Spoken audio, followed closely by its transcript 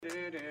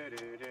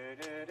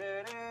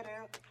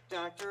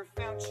Dr.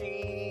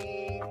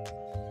 Fauci,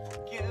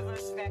 give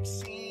us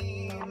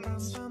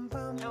vaccines.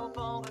 Help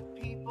all the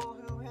people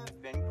who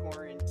have been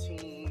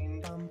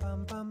quarantined.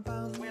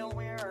 We'll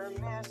wear our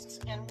masks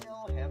and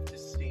we'll have to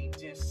stay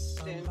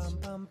distant.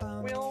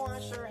 We'll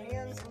wash our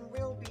hands and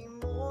we'll be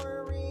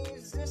more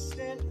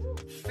resistant.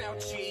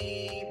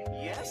 Fauci,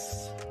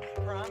 yes?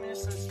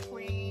 Promise us,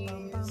 please.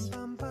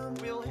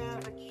 We'll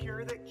have a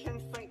cure that can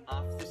fight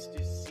off this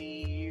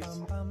disease.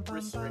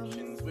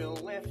 Restrictions will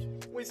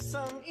lift with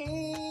some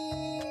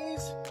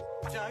ease.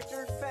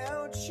 Dr.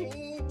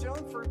 Fauci,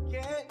 don't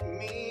forget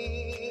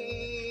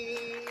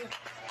me.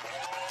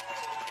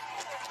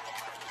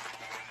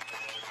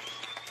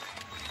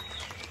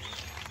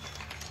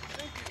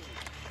 Thank you.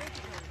 Thank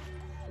you.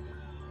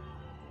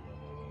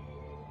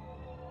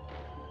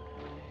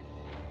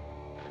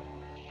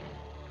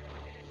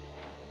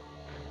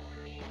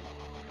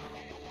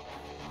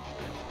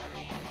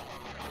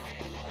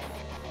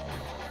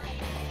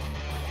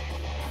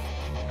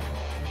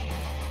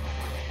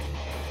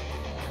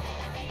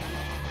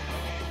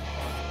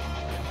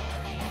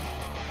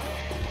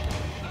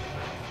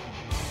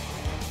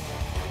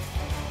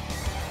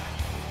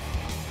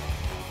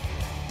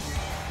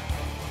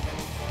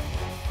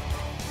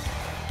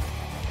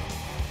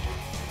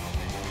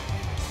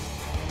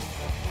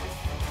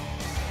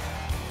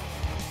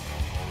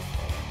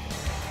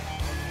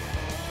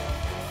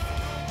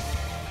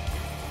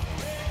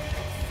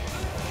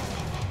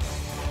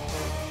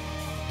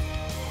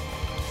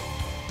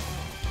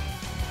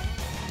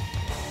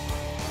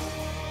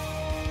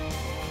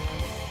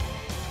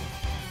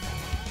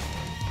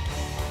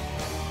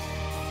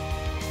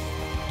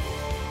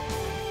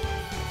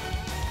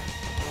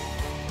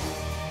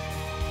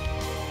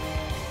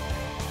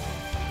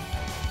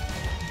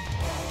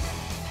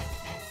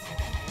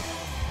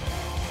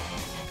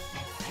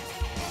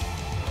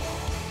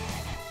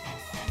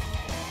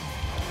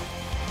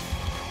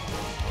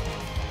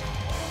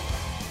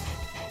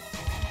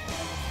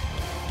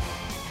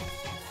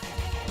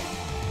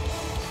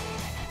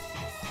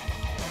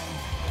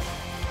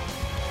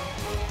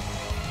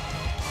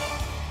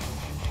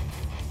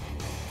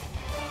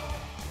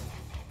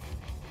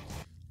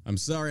 I'm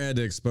sorry I had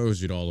to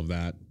expose you to all of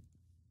that.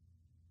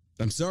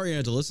 I'm sorry I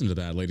had to listen to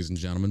that, ladies and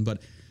gentlemen,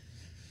 but,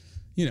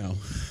 you know,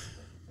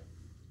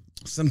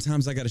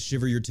 sometimes I got to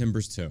shiver your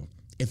timbers too.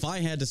 If I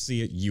had to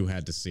see it, you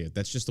had to see it.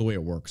 That's just the way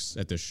it works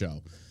at this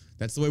show.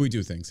 That's the way we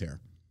do things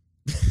here.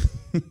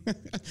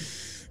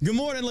 Good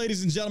morning,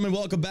 ladies and gentlemen.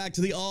 Welcome back to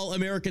the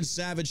All-American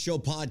Savage Show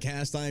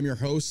podcast. I am your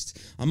host.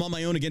 I'm on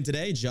my own again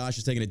today. Josh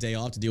is taking a day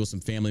off to deal with some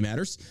family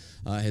matters.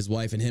 His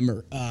wife and him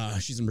are,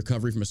 she's in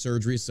recovery from a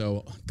surgery,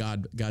 so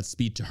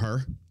Godspeed to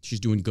her. She's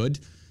doing good.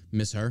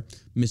 Miss her.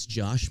 Miss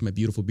Josh, my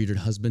beautiful bearded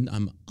husband.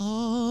 I'm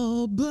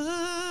all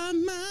by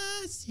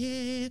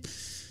myself.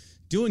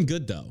 Doing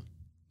good, though.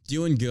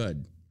 Doing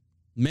good.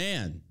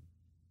 Man,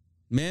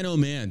 oh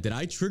man, did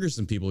I trigger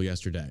some people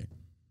yesterday?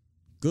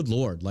 Good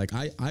Lord. Like,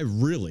 I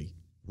really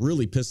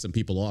pissed some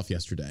people off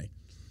yesterday.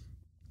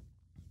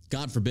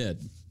 God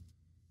forbid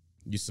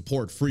you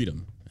support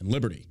freedom and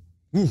liberty.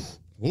 Ooh.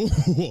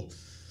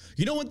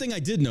 You know, one thing I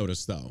did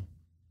notice, though,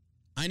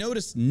 I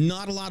noticed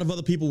not a lot of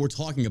other people were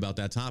talking about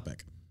that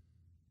topic.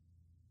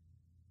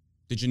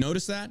 Did you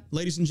notice that,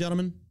 ladies and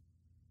gentlemen?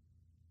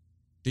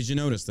 Did you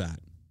notice that?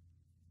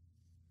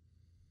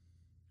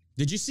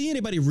 Did you see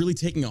anybody really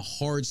taking a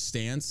hard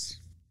stance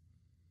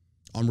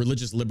on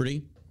religious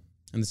liberty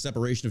and the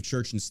separation of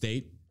church and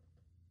state?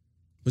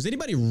 Was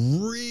anybody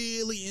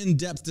really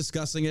in-depth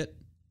discussing it?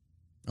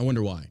 I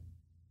wonder why.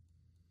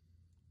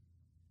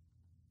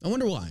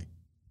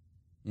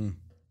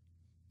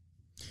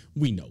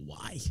 We know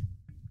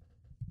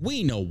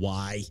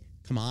why.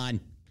 Come on.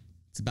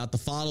 It's about the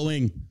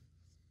following.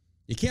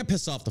 You can't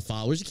piss off the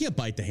followers. You can't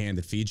bite the hand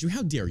that feeds you.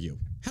 How dare you?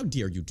 How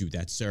dare you do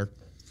that, sir?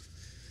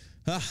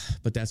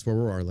 But that's where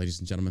we are, ladies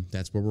and gentlemen.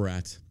 That's where we're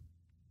at.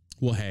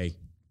 Well, hey.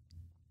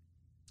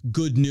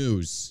 Good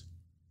news.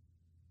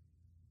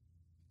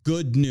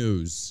 Good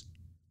news.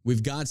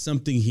 We've got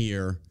something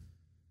here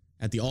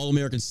at the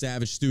All-American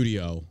Savage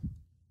Studio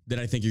that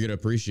I think you're going to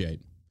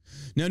appreciate.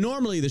 Now,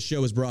 normally this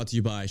show is brought to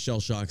you by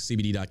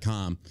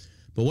shellshockcbd.com,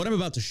 but what I'm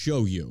about to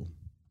show you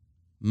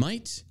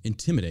might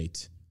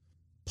intimidate,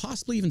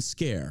 possibly even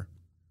scare,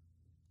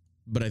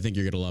 but I think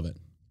you're going to love it.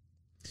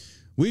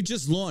 We've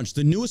just launched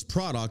the newest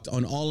product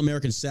on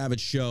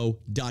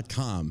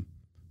allamericansavageshow.com.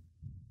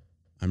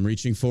 I'm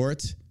reaching for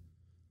it,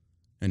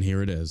 and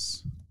here it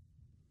is.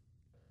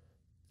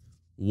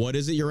 What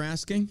is it, you're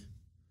asking?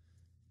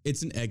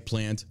 It's an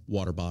eggplant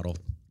water bottle.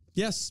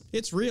 Yes,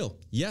 it's real.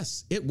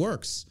 Yes, it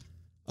works.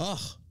 Ugh,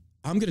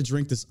 I'm going to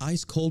drink this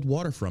ice cold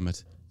water from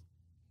it.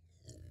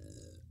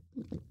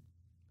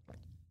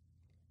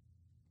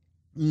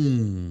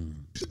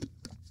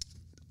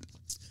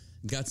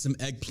 Got some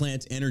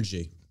eggplant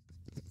energy.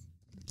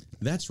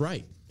 That's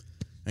right.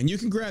 And you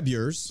can grab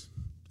yours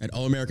at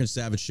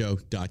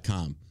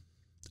allamericansavageshow.com.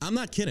 I'm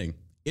not kidding.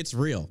 It's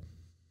real.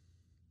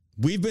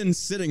 We've been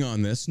sitting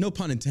on this, no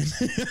pun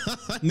intended,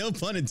 no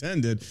pun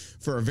intended,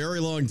 for a very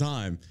long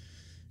time.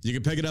 You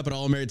can pick it up at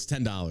All American. It's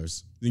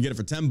 $10. You can get it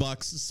for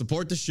 $10.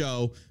 Support the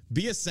show.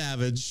 Be a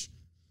savage.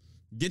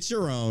 Get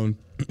your own.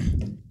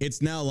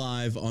 It's now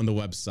live on the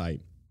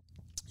website.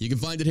 You can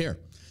find it here.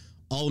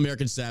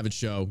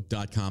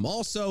 AllAmericanSavageShow.com.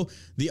 Also,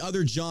 the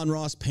other John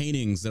Ross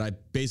paintings that I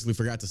basically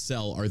forgot to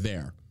sell are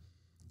there.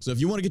 So if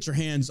you want to get your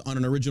hands on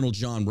an original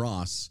John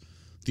Ross,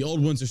 the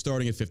old ones are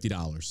starting at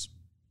 $50.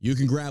 You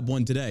can grab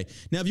one today.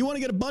 Now, if you want to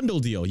get a bundle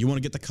deal, you want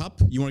to get the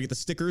cup, you want to get the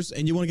stickers,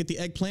 and you want to get the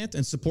eggplant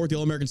and support the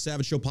All American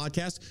Savage Show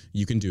podcast,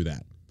 you can do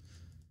that.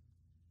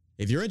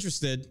 If you're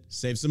interested,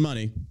 save some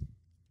money.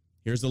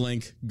 Here's the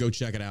link. Go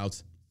check it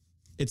out.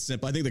 It's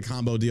simple. I think the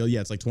combo deal,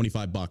 it's like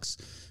 $25.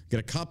 Get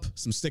a cup,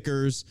 some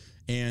stickers,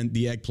 and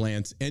the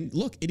eggplant. And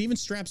look, it even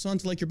straps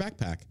onto like your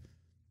backpack.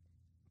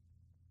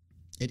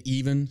 It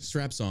even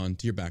straps on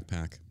to your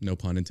backpack. No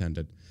pun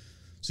intended.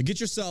 So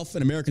get yourself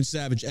an American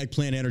Savage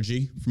eggplant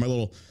energy for my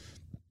little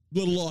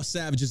lost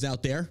savages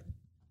out there.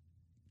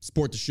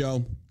 Support the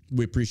show.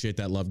 We appreciate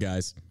that love,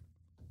 guys.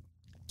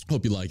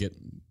 Hope you like it.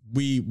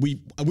 We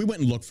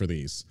went and looked for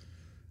these.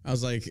 I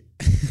was like,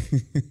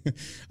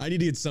 I need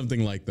to get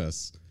something like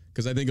this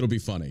because I think it'll be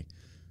funny.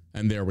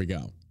 And there we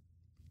go.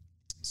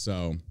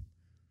 So,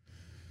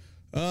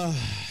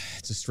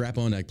 it's a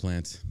strap-on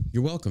eggplant.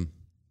 You're welcome.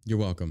 You're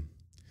welcome.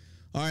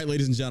 All right,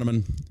 ladies and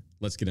gentlemen,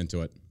 let's get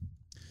into it.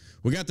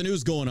 We got the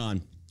news going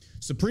on.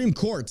 Supreme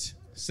Court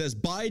says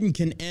Biden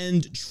can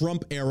end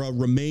Trump-era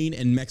remain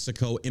in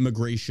Mexico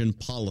immigration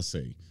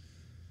policy.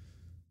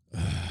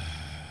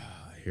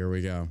 Here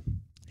we go.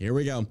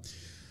 The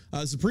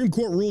Supreme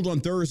Court ruled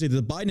on Thursday that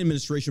the Biden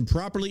administration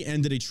properly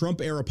ended a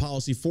Trump-era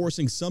policy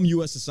forcing some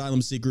U.S.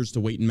 asylum seekers to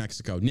wait in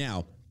Mexico.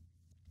 Now,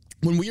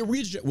 when we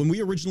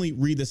originally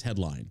read this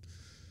headline,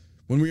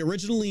 when we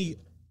originally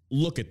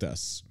look at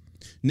this,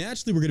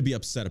 naturally we're going to be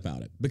upset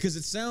about it because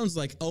it sounds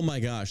like, oh my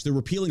gosh, they're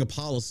repealing a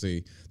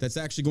policy that's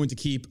actually going to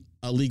keep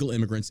illegal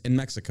immigrants in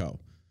Mexico.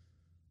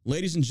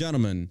 Ladies and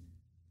gentlemen,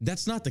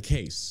 that's not the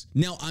case.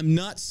 Now, I'm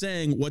not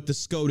saying what the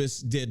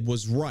SCOTUS did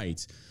was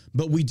right,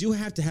 but we do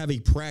have to have a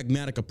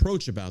pragmatic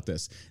approach about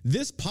this.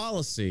 This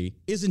policy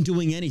isn't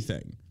doing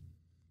anything.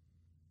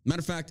 Matter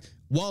of fact,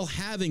 while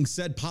having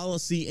said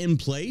policy in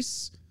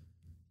place,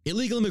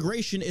 illegal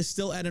immigration is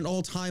still at an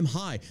all-time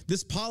high.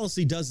 This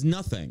policy does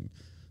nothing.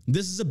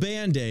 This is a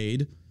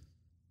Band-Aid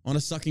on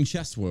a sucking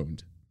chest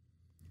wound.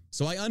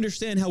 So I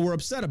understand how we're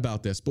upset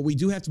about this, but we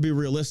do have to be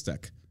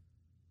realistic.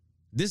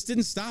 This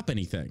didn't stop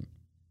anything.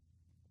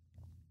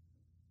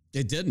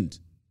 It didn't.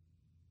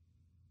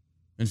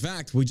 In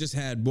fact, we just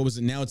had, what was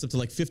it now? It's up to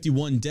like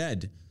 51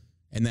 dead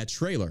in that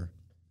trailer,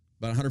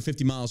 about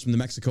 150 miles from the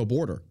Mexico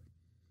border.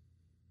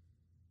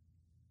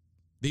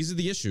 These are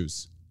the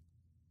issues.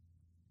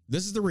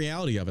 This is the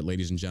reality of it,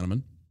 ladies and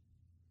gentlemen.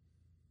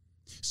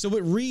 So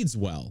it reads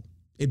well.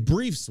 It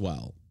briefs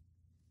well.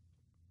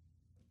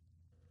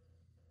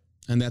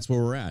 And that's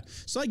where we're at.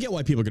 So I get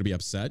why people are going to be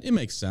upset. It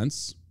makes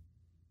sense.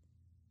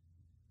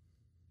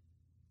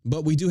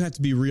 But we do have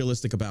to be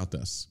realistic about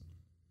this.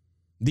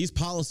 These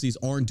policies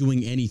aren't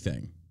doing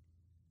anything.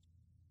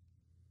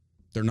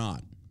 They're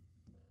not.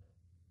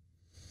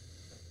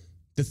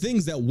 The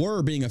things that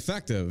were being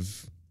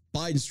effective,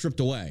 Biden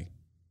stripped away.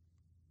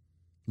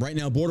 Right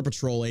now, Border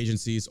Patrol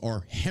agencies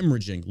are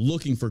hemorrhaging,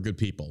 looking for good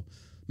people.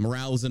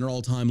 Morale is at an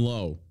all-time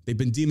low. They've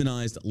been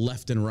demonized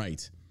left and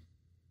right.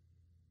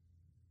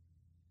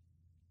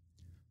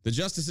 The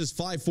Justice's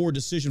 5-4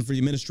 decision for the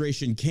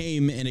administration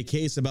came in a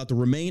case about the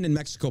Remain in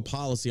Mexico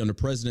policy under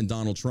President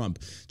Donald Trump.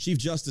 Chief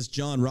Justice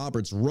John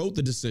Roberts wrote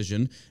the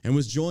decision and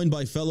was joined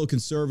by fellow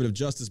conservative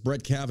Justice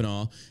Brett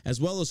Kavanaugh,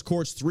 as well as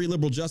court's 3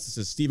 liberal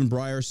justices, Stephen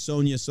Breyer,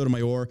 Sonia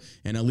Sotomayor,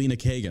 and Alina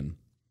Kagan.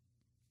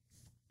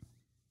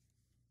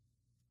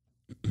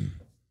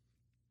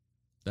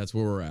 That's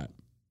where we're at.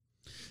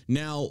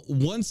 Now,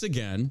 once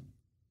again,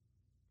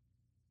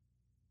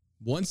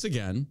 when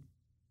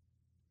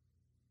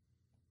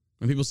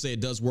people say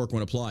it does work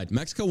when applied,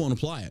 Mexico won't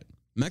apply it.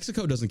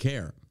 Mexico doesn't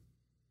care.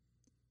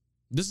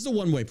 This is a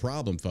one-way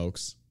problem,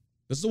 folks.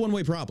 This is a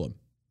one-way problem.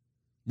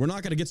 We're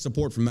not going to get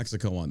support from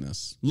Mexico on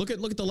this. Look at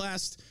the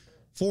last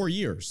 4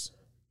 years.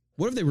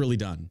 What have they really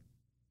done?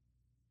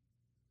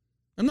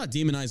 I'm not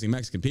demonizing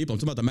Mexican people. I'm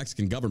talking about the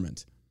Mexican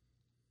government.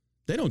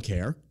 They don't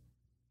care.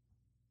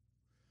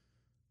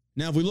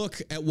 Now, if we look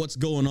at what's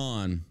going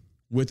on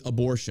with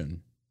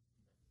abortion,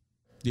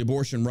 the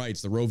abortion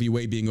rights, the Roe v.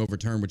 Wade being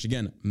overturned, which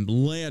again,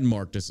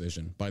 landmark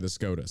decision by the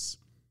SCOTUS.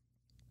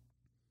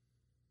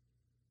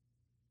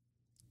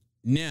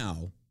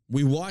 Now,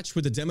 we watch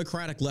what the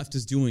Democratic left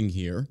is doing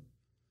here.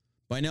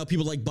 By now,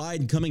 people like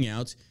Biden coming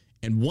out,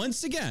 and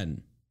once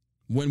again,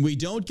 when we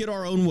don't get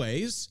our own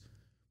ways,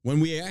 when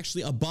we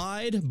actually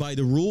abide by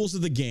the rules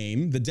of the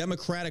game, the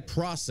democratic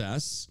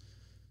process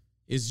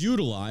is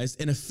utilized,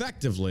 and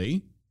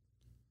effectively,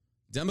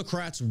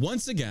 Democrats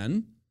once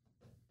again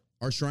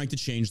are trying to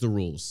change the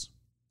rules.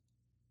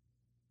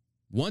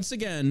 Once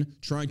again,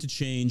 trying to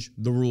change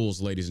the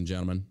rules, ladies and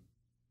gentlemen.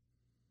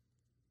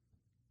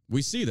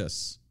 We see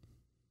this.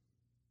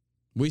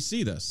 We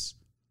see this.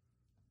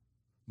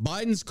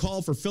 Biden's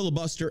call for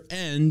filibuster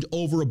end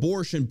over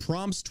abortion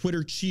prompts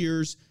Twitter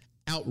cheers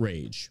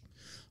outrage.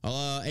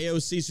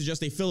 AOC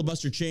suggests a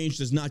filibuster change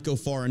does not go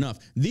far enough.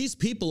 These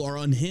people are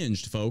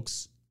unhinged,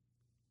 folks.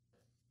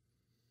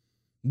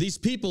 These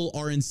people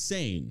are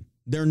insane.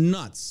 They're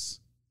nuts.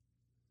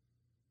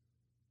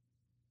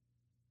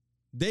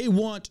 They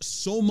want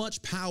so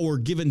much power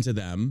given to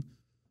them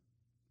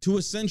to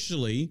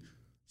essentially,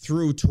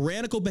 through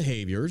tyrannical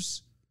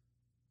behaviors,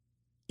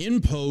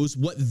 impose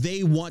what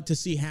they want to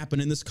see happen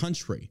in this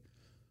country.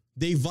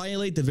 They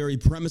violate the very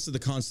premise of the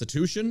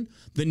Constitution,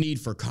 the need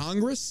for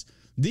Congress.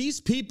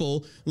 These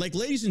people, like,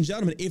 ladies and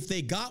gentlemen, if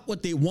they got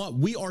what they want,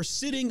 we are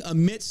sitting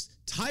amidst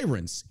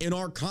tyrants in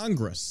our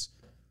Congress.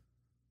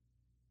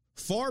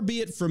 Far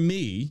be it from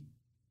me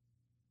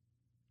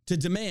to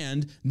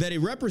demand that a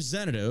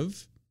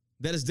representative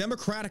that is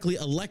democratically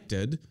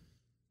elected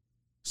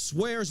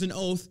swears an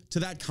oath to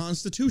that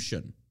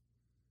Constitution.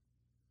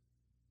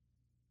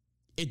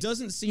 It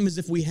doesn't seem as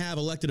if we have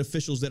elected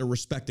officials that are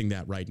respecting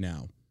that right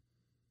now.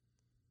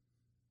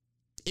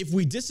 If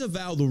we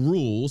disavow the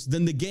rules,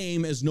 then the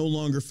game is no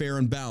longer fair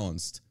and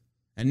balanced.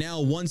 And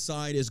now one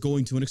side is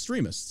going to an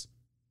extremist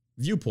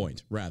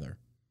viewpoint, rather.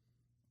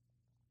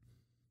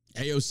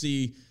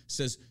 AOC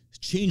says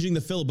changing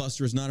the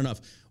filibuster is not enough.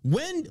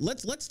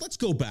 Let's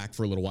go back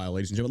for a little while,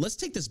 ladies and gentlemen. Let's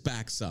take this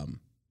back some.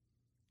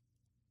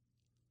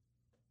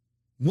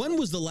 When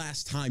was the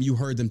last time you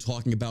heard them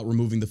talking about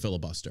removing the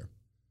filibuster?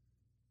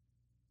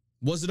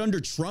 Was it under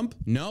Trump?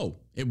 No,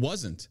 it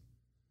wasn't.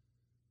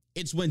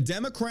 It's when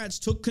Democrats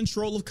took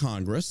control of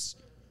Congress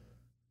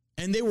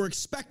and they were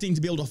expecting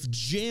to be able to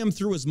jam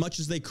through as much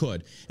as they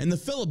could. And the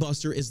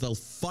filibuster is the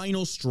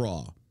final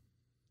straw.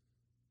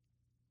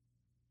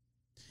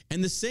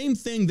 And the same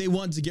thing they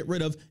want to get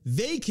rid of,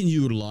 they can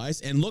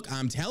utilize. And look,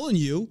 I'm telling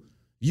you,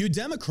 you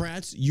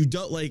Democrats,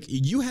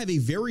 you have a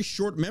very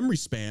short memory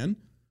span,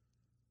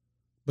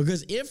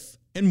 because if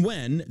and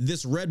when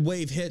this red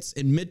wave hits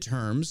in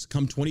midterms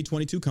come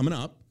 2022 coming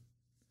up,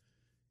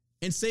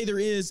 and say there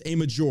is a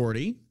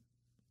majority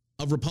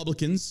of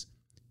Republicans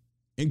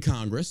in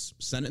Congress,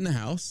 Senate and the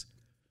House,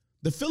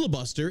 the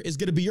filibuster is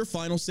going to be your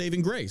final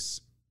saving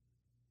grace.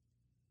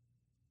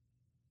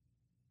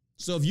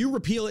 So if you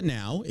repeal it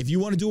now, if you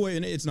want to do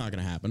it, it's not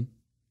going to happen.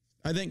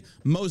 I think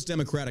most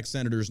Democratic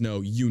senators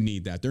know you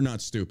need that. They're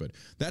not stupid.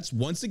 That's,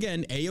 once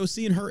again,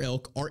 AOC and her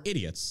ilk are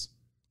idiots.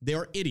 They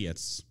are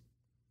idiots.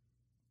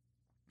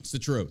 It's the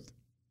truth.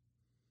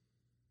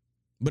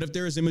 But if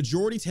there is a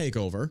majority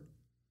takeover,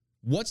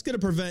 what's going to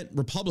prevent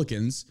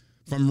Republicans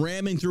from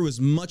ramming through as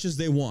much as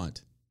they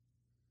want?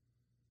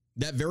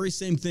 That very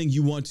same thing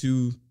you want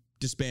to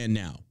disband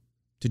now,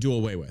 to do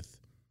away with.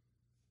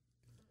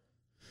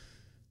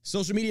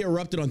 Social media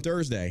erupted on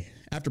Thursday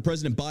after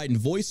President Biden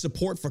voiced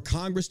support for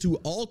Congress to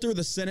alter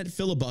the Senate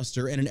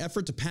filibuster in an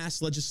effort to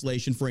pass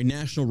legislation for a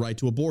national right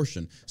to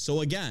abortion.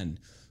 So again,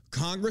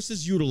 Congress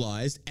is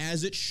utilized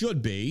as it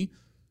should be.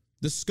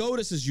 The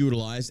SCOTUS is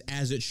utilized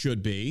as it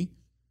should be.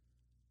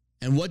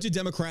 And what do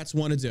Democrats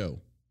want to do?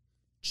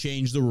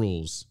 Change the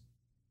rules.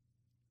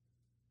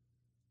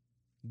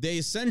 They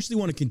essentially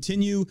want to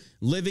continue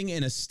living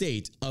in a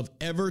state of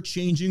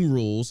ever-changing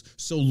rules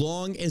so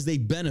long as they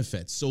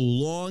benefit, so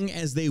long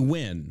as they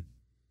win.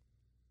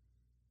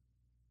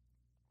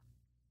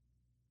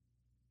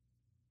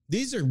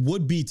 These are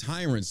would-be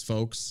tyrants,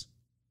 folks.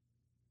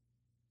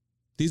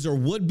 These are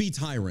would-be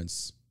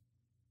tyrants.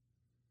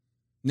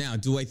 Now,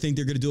 do I think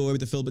they're going to do away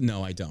with the filibuster?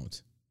 No, I don't.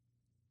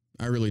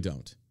 I really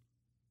don't.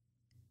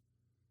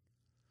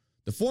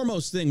 The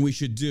foremost thing we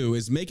should do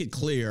is make it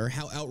clear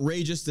how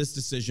outrageous this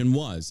decision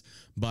was,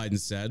 Biden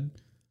said.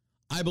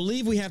 I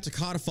believe we have to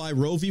codify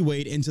Roe v.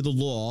 Wade into the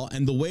law,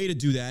 and the way to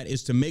do that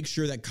is to make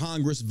sure that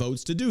Congress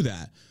votes to do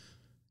that.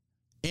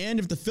 And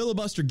if the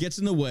filibuster gets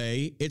in the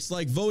way, it's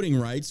like voting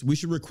rights. We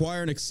should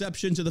require an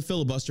exception to the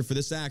filibuster for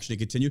this action to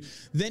continue.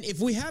 Then if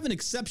we have an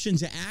exception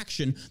to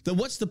action, then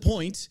what's the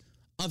point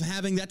of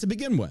having that to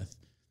begin with?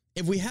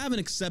 If we have an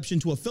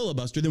exception to a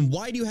filibuster, then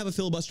why do you have a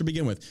filibuster to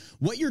begin with?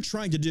 What you're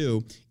trying to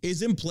do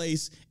is in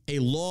place a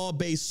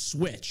law-based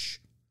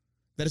switch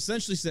that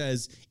essentially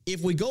says,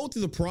 if we go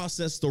through the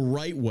process the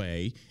right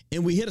way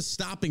and we hit a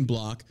stopping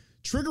block,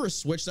 trigger a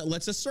switch that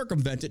lets us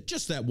circumvent it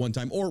just that one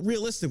time. Or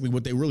realistically,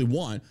 what they really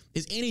want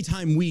is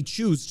anytime we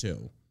choose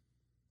to.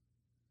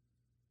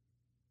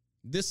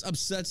 This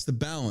upsets the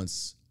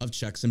balance of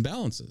checks and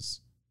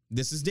balances.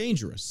 This is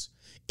dangerous.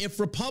 If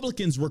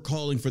Republicans were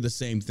calling for the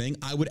same thing,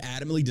 I would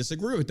adamantly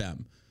disagree with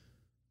them.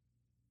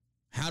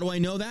 How do I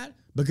know that?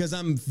 Because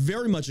I'm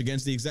very much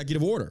against the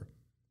executive order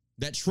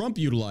that Trump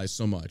utilized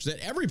so much, that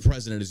every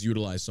president has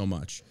utilized so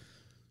much.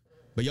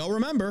 But y'all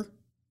remember,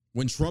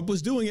 when Trump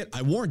was doing it,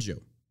 I warned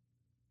you.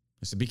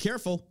 I said, be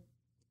careful.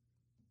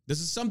 This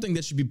is something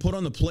that should be put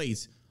on the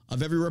plate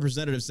of every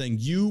representative saying,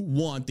 you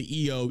want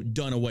the EO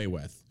done away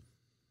with.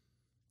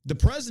 The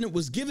president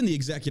was given the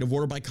executive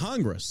order by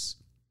Congress.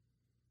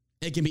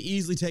 It can be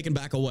easily taken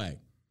back away.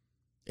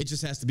 It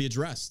just has to be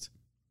addressed.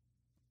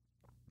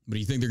 But do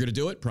you think they're going to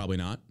do it? Probably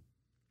not.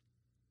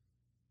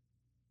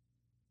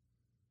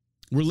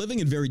 We're living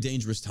in very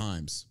dangerous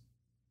times.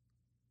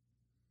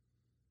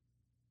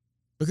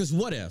 Because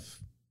what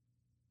if,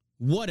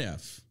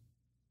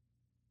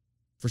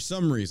 for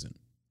some reason,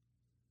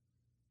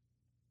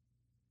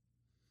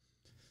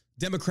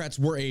 Democrats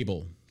were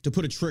able to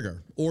put a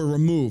trigger or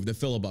remove the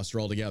filibuster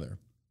altogether?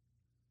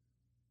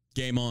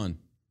 Game on.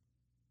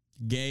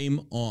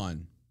 Game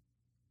on.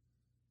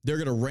 They're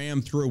going to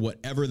ram through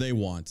whatever they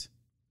want.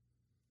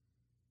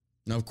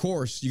 Now, of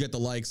course, you get the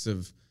likes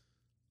of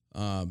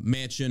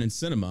Manchin and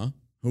Sinema,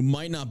 who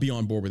might not be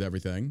on board with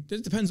everything.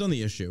 It depends on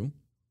the issue.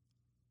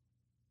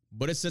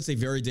 But it sets a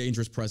very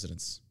dangerous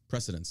precedence.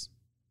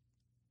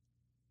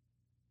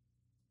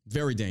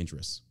 Very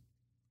dangerous.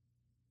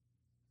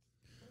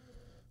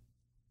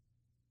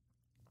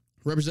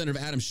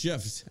 Representative Adam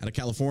Schiff out of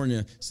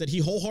California said he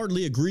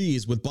wholeheartedly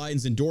agrees with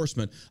Biden's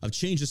endorsement of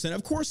change the Senate.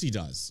 Of course he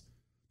does.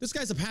 This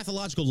guy's a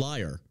pathological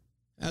liar,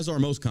 as are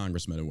most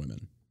congressmen and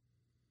women.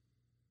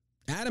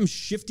 Adam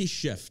Shifty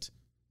Schiff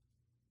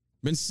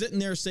been sitting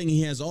there saying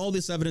he has all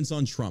this evidence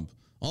on Trump,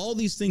 all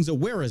these things.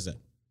 Where is it?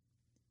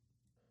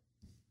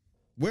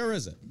 Where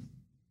is it?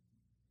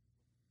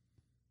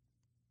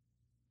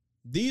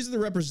 These are the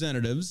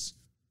representatives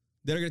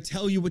that are going to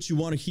tell you what you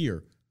want to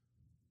hear.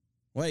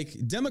 Like,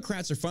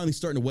 Democrats are finally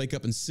starting to wake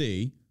up and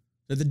see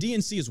that the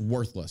DNC is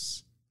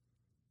worthless.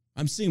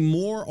 I'm seeing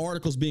more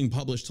articles being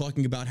published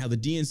talking about how the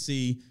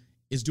DNC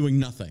is doing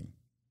nothing.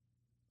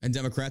 And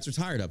Democrats are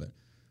tired of it.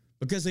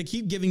 Because they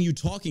keep giving you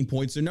talking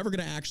points they're never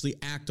going to actually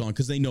act on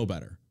because they know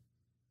better.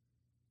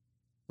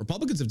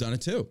 Republicans have done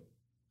it too.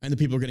 And the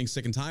people are getting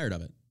sick and tired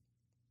of it.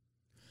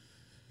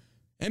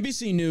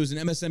 NBC News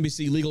and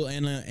MSNBC legal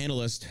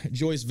analyst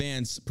Joyce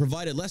Vance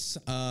provided less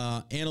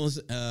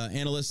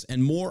analysts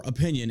and more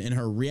opinion in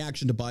her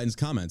reaction to Biden's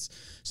comments.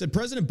 Said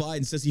President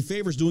Biden says he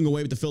favors doing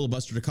away with the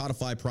filibuster to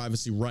codify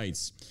privacy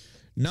rights.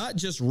 Not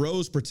just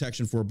Roe's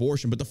protection for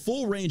abortion, but the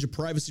full range of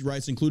privacy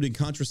rights, including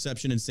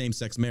contraception and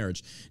same-sex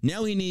marriage.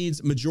 Now he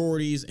needs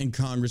majorities in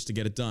Congress to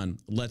get it done.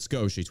 Let's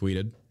go, she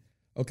tweeted.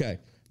 Okay,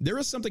 there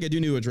is something I do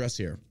need to address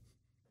here.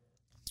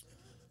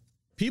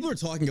 People are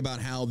talking about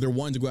how they're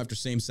wanting to go after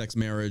same-sex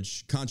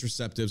marriage,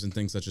 contraceptives, and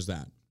things such as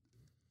that.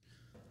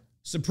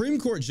 Supreme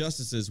Court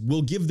justices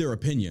will give their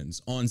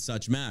opinions on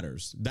such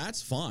matters.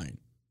 That's fine.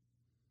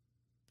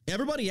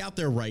 Everybody out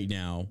there right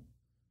now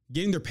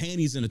getting their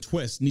panties in a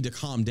twist need to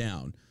calm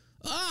down.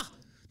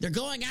 They're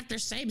going after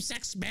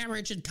same-sex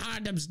marriage and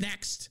condoms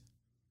next.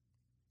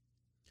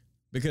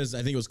 Because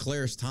I think it was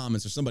Clarence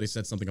Thomas or somebody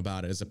said something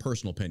about it as a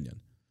personal opinion.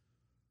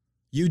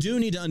 You do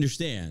need to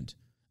understand,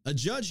 a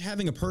judge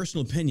having a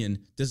personal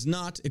opinion does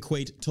not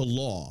equate to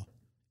law.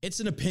 It's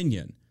an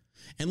opinion.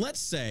 And let's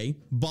say,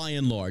 by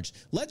and large,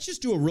 let's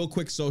just do a real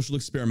quick social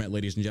experiment,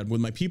 ladies and gentlemen,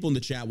 with my people in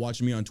the chat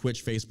watching me on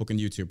Twitch, Facebook, and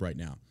YouTube right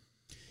now.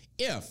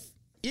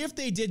 If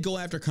they did go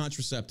after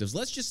contraceptives,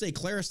 let's just say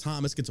Clarence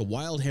Thomas gets a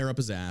wild hair up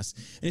his ass,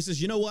 and he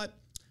says, you know what?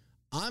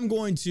 I'm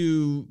going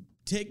to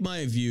take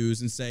my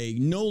views and say,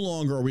 no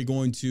longer are we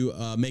going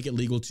to make it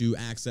legal to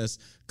access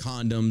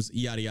condoms,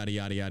 yada, yada,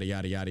 yada, yada,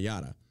 yada, yada,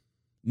 yada.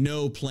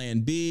 No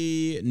plan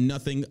B,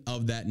 nothing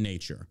of that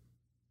nature.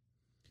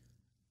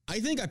 I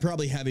think I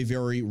probably have a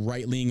very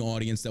right-leaning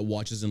audience that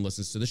watches and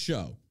listens to the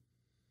show.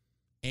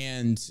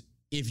 And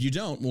if you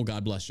don't, well,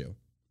 God bless you.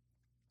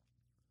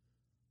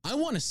 I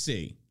want to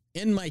see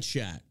in my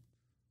chat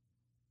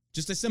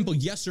just a simple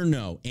yes or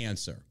no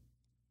answer.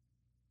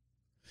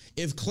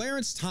 If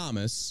Clarence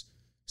Thomas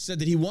said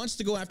that he wants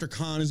to go after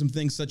condoms and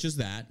things such as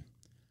that,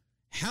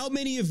 how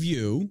many of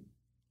you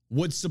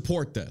would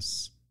support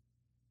this?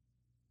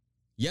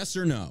 Yes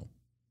or no?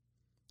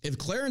 If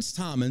Clarence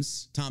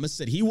Thomas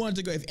said he wanted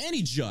to go, if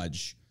any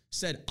judge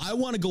said, I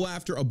want to go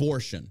after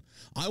abortion,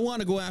 I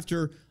want to go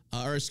after,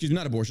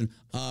 not abortion,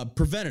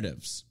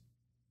 preventatives,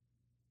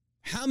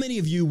 how many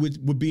of you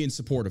would be in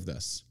support of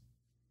this?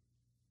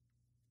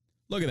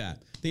 Look at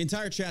that. The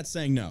entire chat's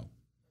saying no.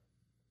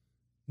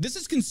 This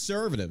is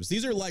conservatives.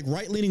 These are like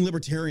right-leaning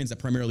libertarians that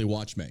primarily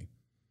watch me.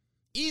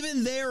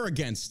 Even they're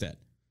against it.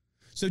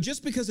 So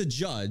just because a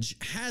judge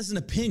has an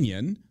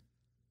opinion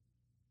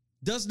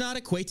does not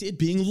equate to it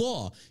being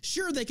law.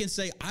 Sure, they can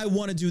say, I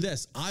want to do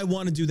this, I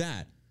want to do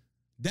that.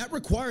 That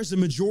requires a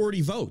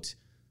majority vote.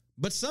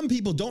 But some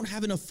people don't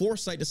have enough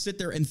foresight to sit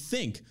there and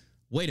think,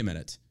 wait a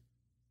minute,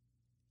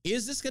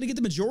 is this going to get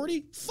the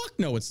majority? Fuck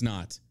no, it's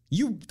not.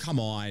 You, come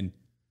on.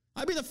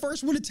 I'd be the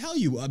first one to tell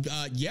you,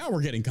 yeah,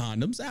 we're getting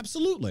condoms.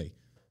 Absolutely.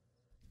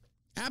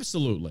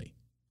 Absolutely.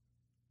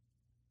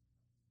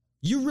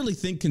 You really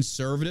think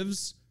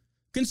conservatives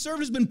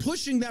been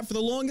pushing that for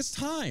the longest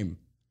time.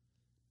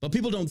 But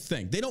people don't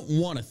think. They don't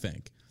want to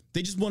think.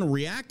 They just want to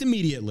react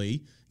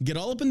immediately, get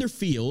all up in their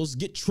feels,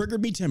 get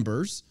triggered me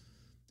timbers,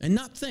 and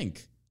not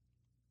think.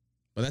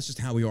 But that's just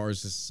how we are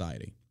as a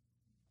society.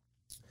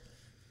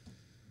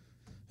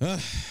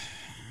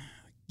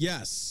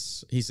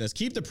 Yes, he says,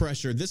 keep the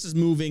pressure. This is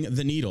moving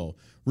the needle.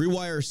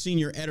 Rewire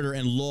senior editor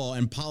and law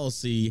and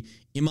policy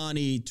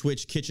Imani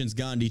Twitch Kitchens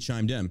Gandhi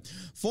chimed in.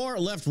 Far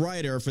left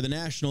writer for the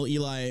National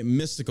Eli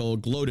Mystical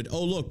gloated,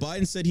 oh, look,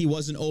 Biden said he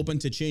wasn't open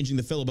to changing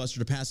the filibuster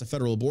to pass a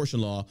federal abortion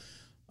law.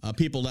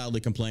 People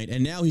loudly complained,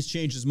 and now he's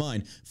changed his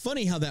mind.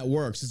 Funny how that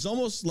works. It's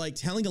almost like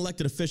telling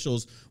elected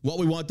officials what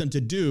we want them to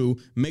do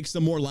makes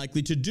them more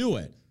likely to do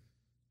it.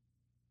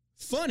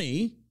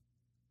 Funny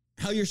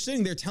how you're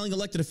sitting there telling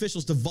elected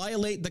officials to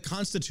violate the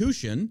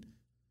Constitution,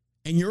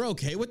 and you're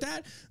okay with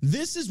that?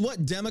 This is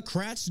what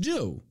Democrats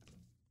do.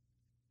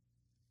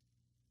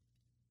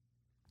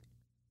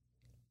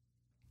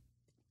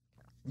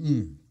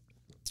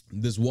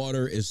 This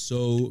water is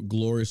so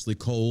gloriously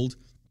cold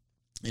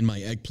in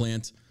my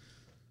eggplant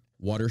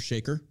water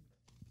shaker,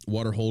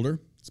 water holder.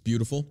 It's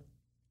beautiful.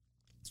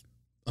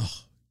 Oh,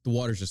 the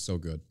water's just so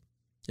good.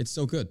 It's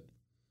so good.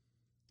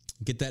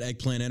 Get that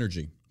eggplant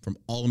energy from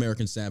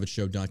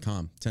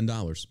allamericans.com,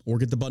 $10, or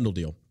get the bundle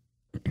deal.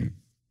 And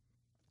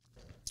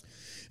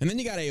then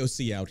you got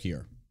AOC out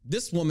here.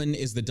 This woman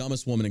is the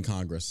dumbest woman in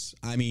Congress.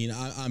 I mean,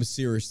 I'm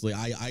seriously,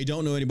 I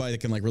don't know anybody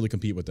that can like really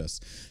compete with this.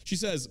 She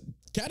says,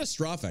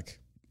 catastrophic.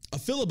 A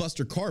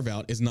filibuster carve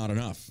out is not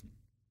enough.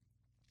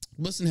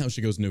 Listen how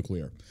she goes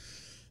nuclear.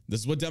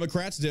 This is what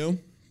Democrats do.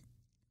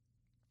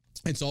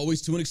 It's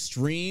always to an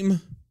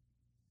extreme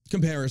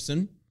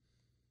comparison.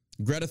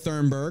 Greta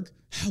Thunberg,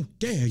 how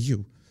dare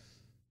you?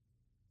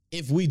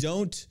 If we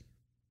don't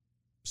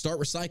start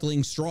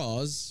recycling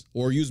straws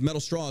or use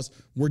metal straws,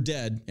 we're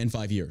dead in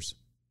 5 years.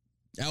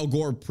 Al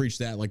Gore preached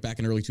that like back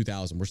in early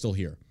 2000. We're still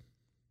here.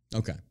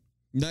 Okay.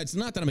 Now, it's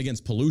not that I'm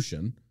against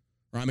pollution,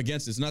 or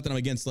it's not that I'm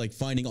against like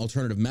finding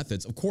alternative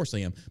methods. Of course I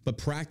am, but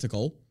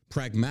practical,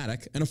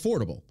 pragmatic, and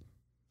affordable.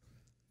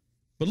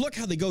 But look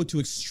how they go to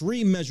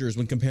extreme measures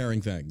when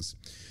comparing things.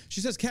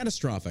 She says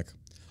catastrophic.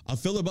 A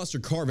filibuster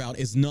carve-out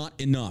is not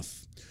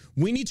enough.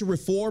 We need to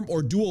reform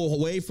or do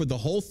away for the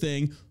whole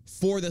thing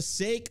for the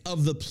sake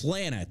of the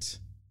planet.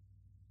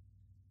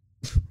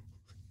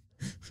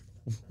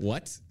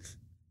 What?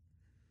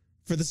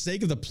 For the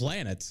sake of the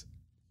planet?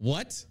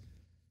 What?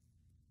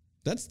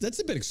 That's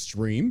a bit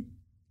extreme.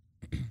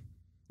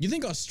 You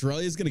think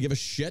Australia is going to give a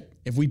shit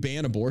if we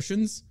ban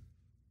abortions?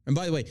 And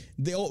by the way,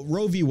 the old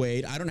Roe v.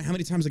 Wade, I don't know how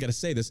many times I got to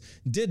say this,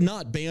 did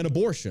not ban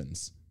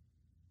abortions.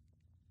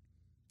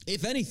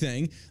 If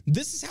anything,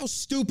 this is how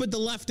stupid the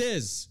left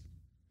is.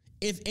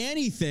 If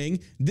anything,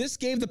 this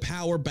gave the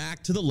power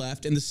back to the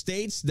left and the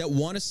states that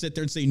want to sit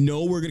there and say,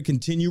 no, we're going to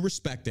continue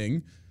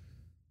respecting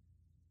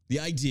the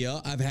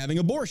idea of having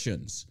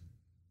abortions.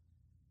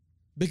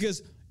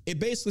 Because it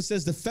basically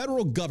says the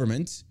federal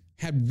government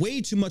had way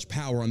too much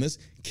power on this.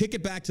 Kick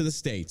it back to the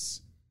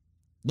states.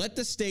 Let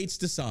the states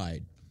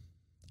decide.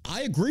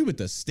 I agree with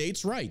this.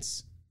 States'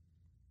 rights.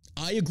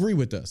 I agree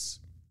with this.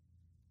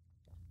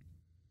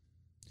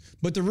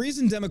 But the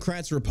reason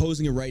Democrats are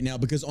opposing it right now,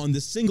 because on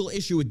this single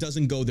issue, it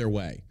doesn't go their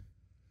way.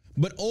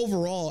 But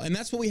overall, and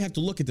that's what we have to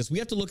look at this. We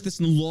have to look at this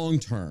in the long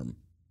term.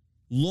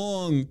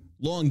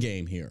 Long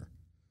game here.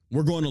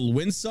 We're going to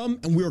win some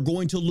and we are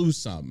going to lose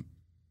some.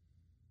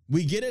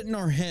 We get it in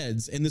our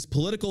heads in this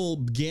political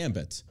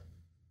gambit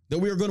that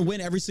we are going to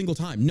win every single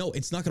time. No,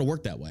 it's not going to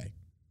work that way.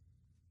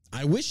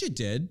 I wish it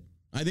did.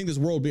 I think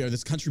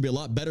this country would be a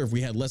lot better if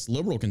we had less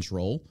liberal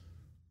control.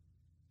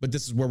 But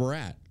this is where we're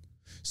at.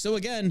 So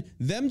again,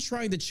 them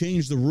trying to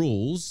change the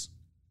rules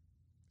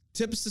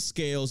tips the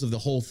scales of the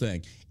whole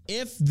thing.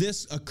 If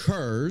this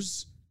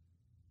occurs,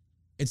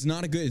 it's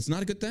not a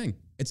good thing.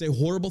 It's a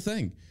horrible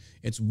thing.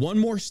 It's one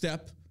more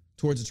step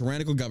towards a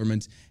tyrannical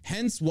government,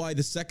 hence why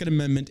the Second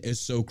Amendment is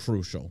so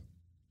crucial.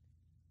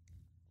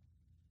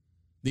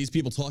 These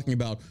people talking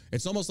about,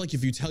 it's almost like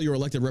if you tell your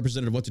elected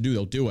representative what to do,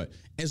 they'll do it.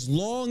 As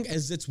long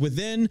as it's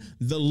within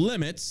the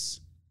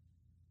limits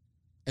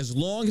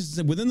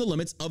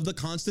of the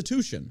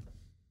Constitution.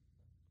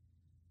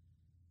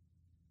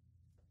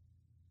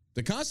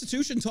 The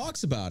Constitution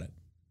talks about it.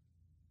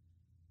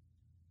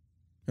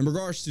 In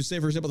regards to, say,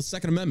 for example, the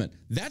Second Amendment,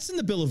 that's in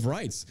the Bill of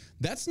Rights.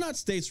 That's not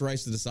states'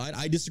 rights to decide.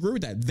 I disagree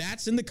with that.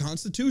 That's in the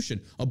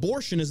Constitution.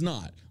 Abortion is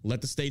not.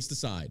 Let the states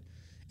decide.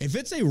 If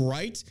it's a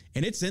right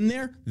and it's in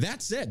there,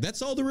 that's it.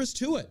 That's all there is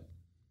to it.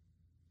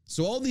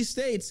 So all these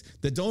states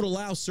that don't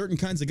allow certain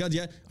kinds of guns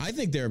yet, I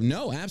think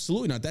no,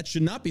 absolutely not. That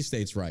should not be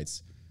states'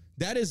 rights.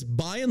 That is,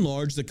 by and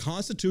large, the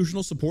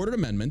constitutional supported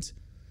amendment,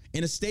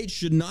 and a state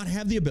should not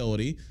have the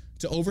ability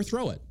to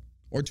overthrow it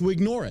or to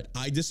ignore it.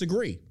 I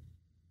disagree.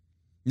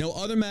 Now,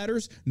 other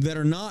matters that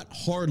are not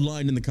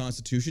hard-lined in the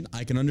Constitution,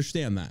 I can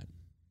understand that.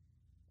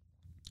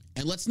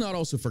 And let's not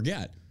also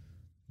forget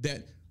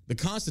that the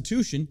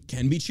Constitution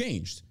can be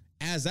changed,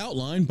 as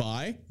outlined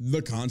by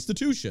the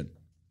Constitution.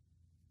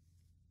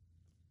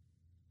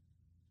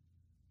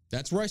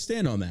 That's where I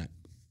stand on that.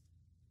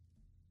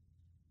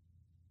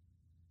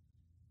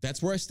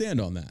 That's where I stand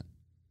on that.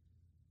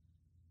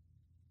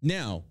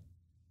 Now,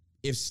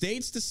 if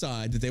states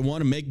decide that they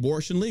want to make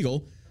abortion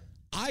legal,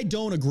 I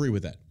don't agree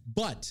with it.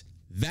 But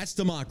that's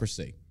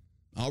democracy.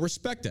 I'll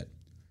respect it.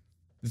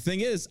 The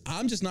thing is,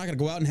 I'm just not going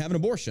to go out and have an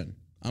abortion.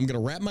 I'm going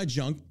to wrap my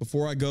junk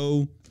before I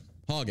go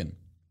hogging.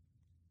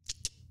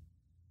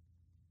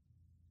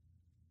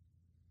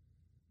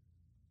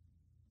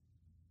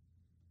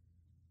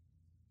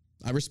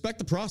 I respect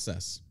the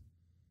process,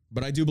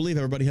 but I do believe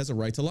everybody has a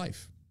right to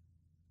life.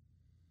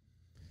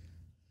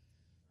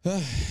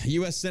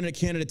 U.S. Senate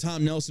candidate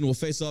Tom Nelson will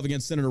face off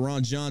against Senator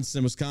Ron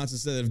Johnson. Wisconsin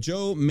said that if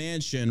Joe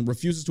Manchin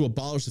refuses to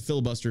abolish the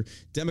filibuster,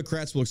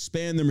 Democrats will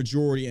expand their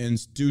majority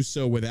and do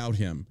so without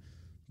him.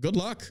 Good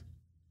luck.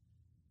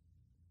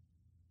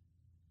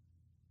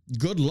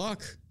 Good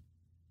luck.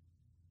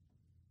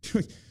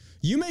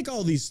 You make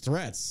all these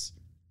threats.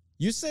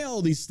 You say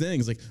all these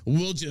things like,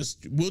 we'll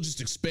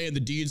just expand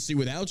the DNC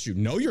without you.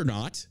 No, you're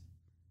not.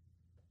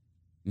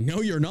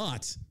 No, you're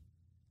not.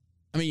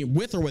 I mean,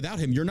 with or without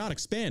him, you're not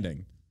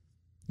expanding.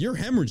 You're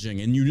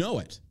hemorrhaging, and you know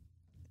it.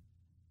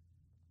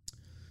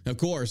 Of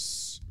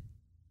course,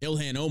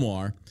 Ilhan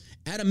Omar,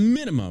 at a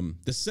minimum,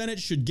 the Senate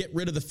should get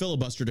rid of the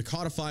filibuster to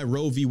codify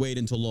Roe v. Wade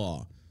into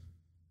law.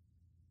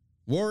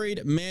 Worried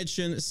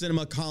Manchin,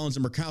 Sinema, Collins,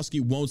 and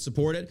Murkowski won't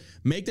support it.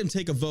 Make them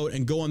take a vote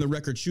and go on the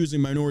record choosing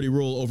minority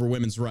rule over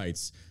women's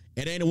rights.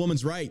 It ain't a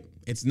woman's right.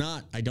 It's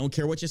not. I don't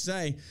care what you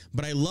say.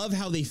 But I love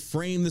how they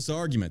frame this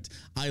argument.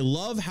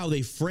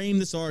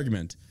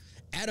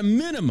 At a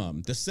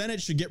minimum, the Senate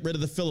should get rid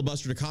of the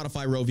filibuster to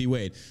codify Roe v.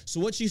 Wade.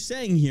 So what she's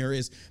saying here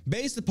is,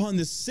 based upon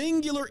this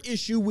singular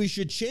issue, we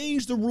should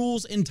change the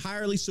rules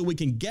entirely so we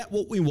can get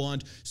what we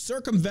want,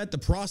 circumvent the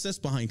process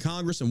behind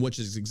Congress and which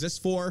it exists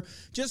for,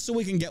 just so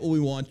we can get what we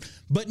want.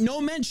 But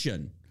no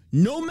mention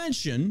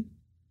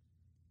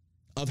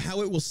of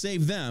how it will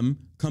save them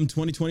come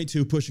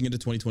 2022, pushing into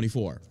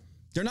 2024.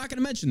 They're not going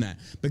to mention that,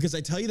 because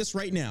I tell you this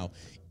right now,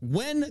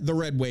 when the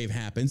red wave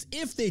happens,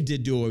 if they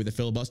did do away with the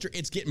filibuster,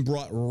 it's getting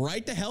brought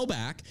right the hell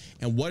back.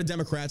 And what are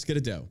Democrats going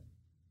to do?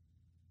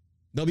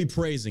 They'll be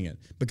praising it,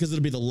 because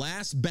it'll be the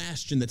last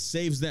bastion that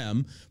saves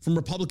them from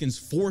Republicans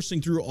forcing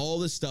through all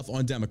this stuff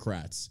on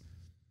Democrats.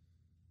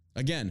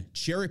 Again,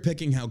 cherry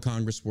picking how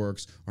Congress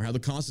works or how the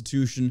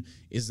Constitution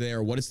is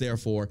there, what it's there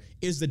for,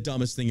 is the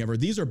dumbest thing ever.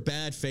 These are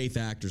bad faith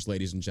actors,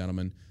 ladies and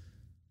gentlemen.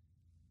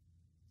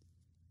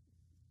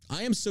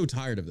 I am so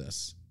tired of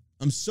this.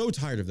 I'm so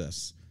tired of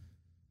this.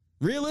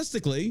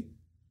 Realistically,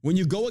 when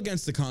you go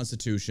against the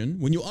Constitution,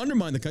 when you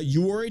undermine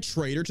you are a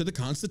traitor to the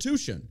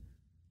Constitution.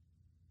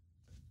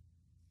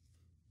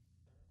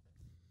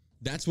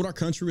 That's what our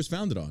country was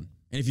founded on.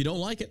 And if you don't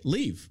like it,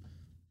 leave.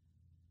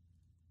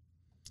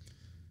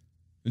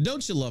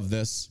 Don't you love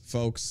this,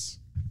 folks?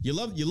 You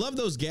love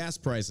those gas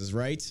prices,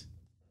 right?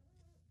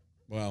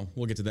 Well,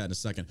 we'll get to that in a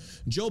second.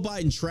 Joe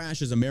Biden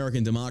trashes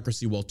American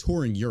democracy while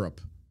touring Europe.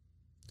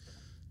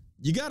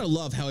 You got to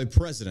love how a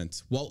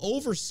president, while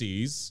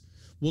overseas,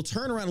 will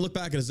turn around and look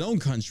back at his own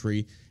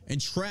country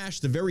and trash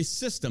the very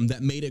system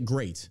that made it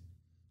great.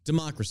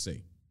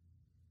 Democracy.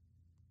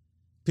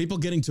 People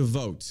getting to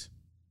vote.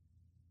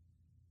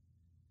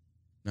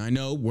 Now, I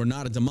know we're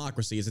not a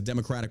democracy. It's a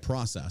democratic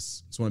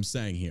process. That's what I'm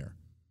saying here.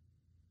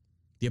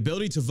 The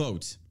ability to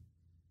vote,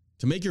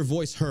 to make your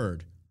voice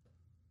heard.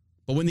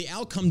 But when the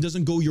outcome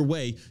doesn't go your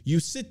way, you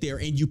sit there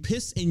and you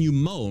piss and you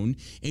moan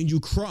and you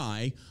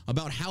cry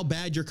about how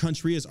bad your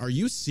country is. Are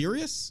you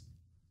serious?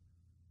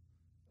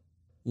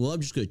 Well,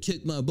 I'm just going to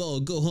take my ball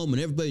and go home,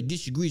 and everybody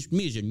disagrees with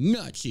me as a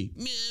Nazi.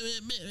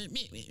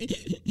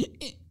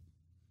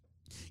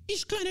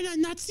 Ich kleiner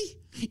Nazi.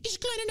 Ich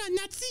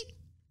kleiner Nazi.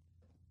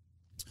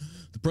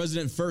 The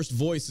president first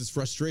voiced his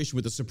frustration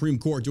with the Supreme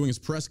Court during his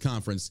press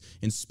conference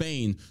in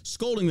Spain,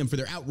 scolding them for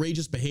their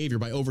outrageous behavior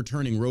by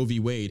overturning Roe v.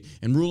 Wade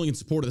and ruling in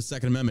support of the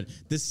Second Amendment.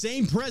 The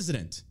same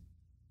president,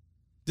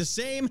 the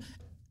same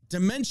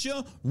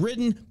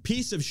dementia-ridden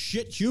piece of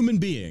shit human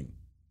being,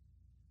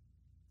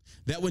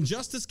 that when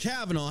Justice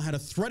Kavanaugh had a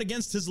threat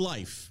against his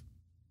life,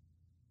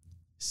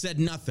 said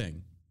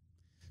nothing.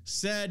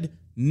 Said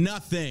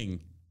nothing.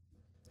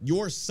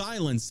 Your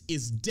silence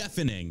is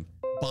deafening,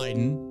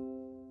 Biden.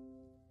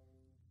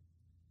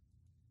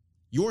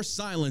 Your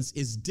silence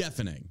is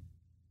deafening.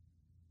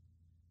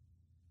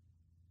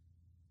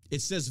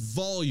 It says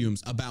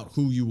volumes about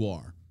who you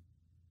are.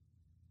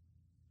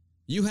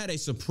 You had a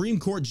Supreme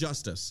Court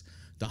justice,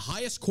 the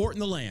highest court in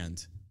the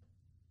land,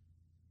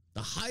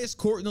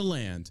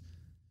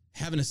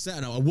 having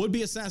a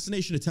would-be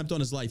assassination attempt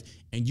on his life,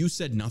 and you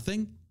said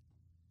nothing?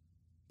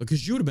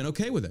 Because you would have been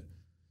okay with it.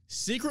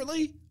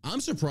 Secretly, I'm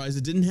surprised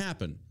it didn't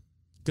happen.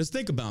 Because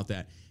think about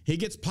that. He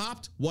gets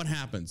popped, what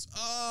happens?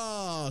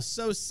 Oh,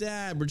 so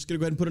sad. We're just going to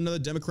go ahead and put another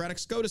Democratic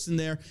SCOTUS in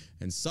there.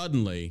 And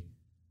suddenly,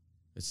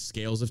 the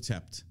scales have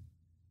tipped.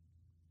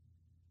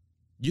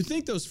 You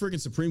think those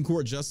freaking Supreme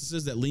Court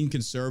justices that lean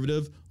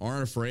conservative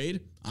aren't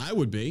afraid? I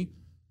would be.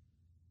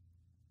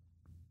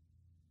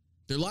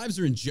 Their lives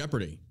are in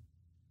jeopardy.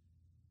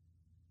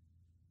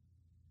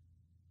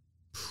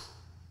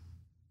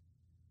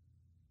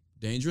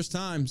 Dangerous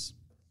times.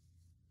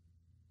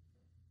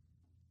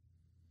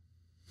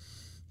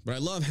 But I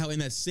love how in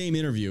that same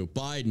interview,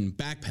 Biden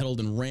backpedaled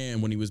and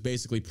ran when he was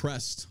basically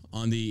pressed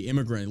on the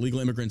illegal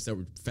immigrants that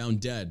were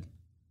found dead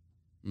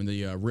in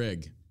the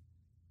rig.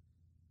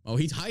 Oh,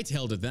 he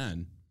hightailed it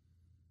then.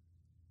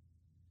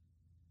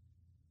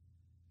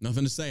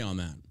 Nothing to say on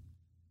that.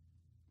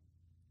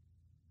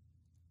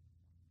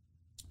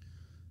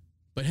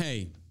 But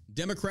hey,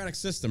 democratic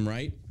system,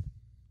 right?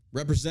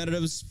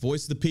 Representatives,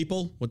 voice of the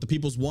people, what the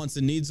people's wants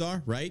and needs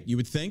are, right? You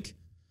would think.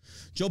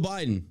 Joe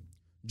Biden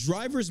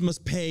Drivers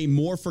must pay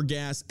more for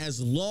gas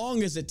as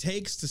long as it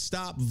takes to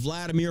stop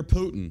Vladimir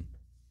Putin.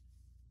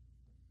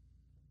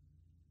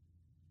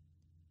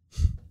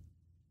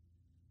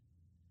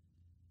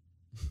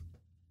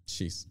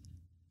 Jeez.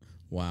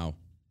 Wow.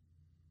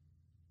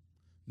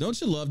 Don't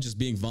you love just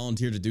being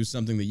volunteered to do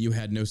something that you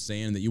had no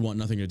say in and that you want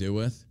nothing to do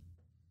with?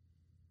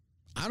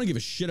 I don't give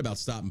a shit about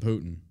stopping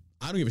Putin.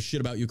 I don't give a shit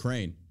about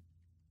Ukraine.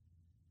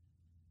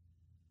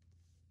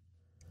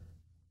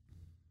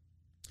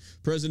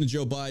 President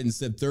Joe Biden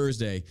said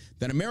Thursday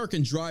that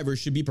American drivers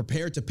should be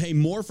prepared to pay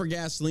more for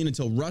gasoline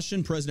until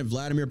Russian President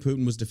Vladimir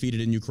Putin was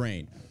defeated in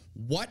Ukraine.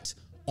 What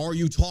are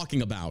you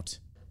talking about?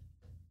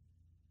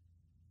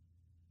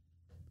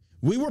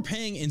 We were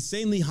paying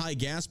insanely high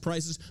gas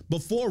prices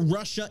before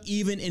Russia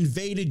even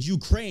invaded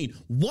Ukraine.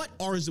 What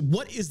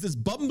is this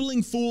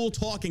bumbling fool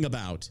talking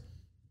about?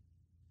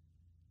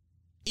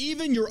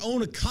 Even your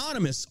own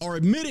economists are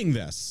admitting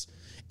this.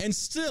 And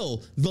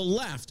still, the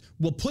left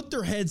will put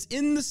their heads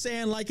in the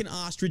sand like an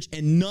ostrich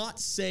and not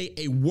say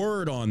a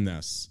word on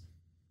this.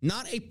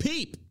 Not a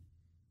peep.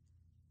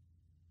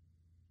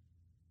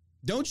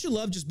 Don't you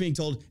love just being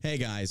told, hey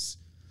guys,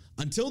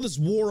 until this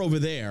war over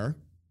there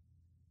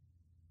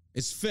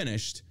is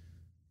finished,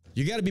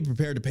 you got to be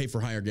prepared to pay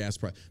for higher gas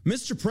price.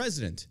 Mr.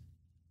 President,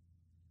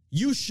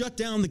 you shut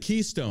down the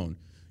Keystone.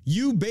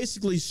 You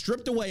basically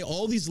stripped away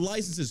all these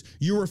licenses.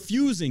 You're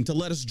refusing to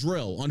let us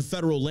drill on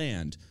federal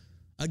land.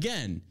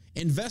 Again,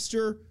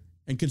 investor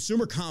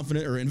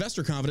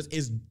confidence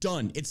is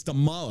done. It's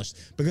demolished.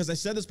 Because I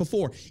said this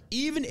before,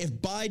 even if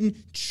Biden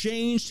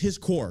changed his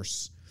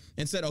course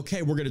and said,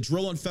 okay, we're going to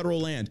drill on federal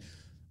land,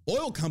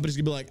 oil companies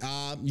going to be like,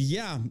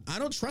 yeah, I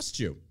don't trust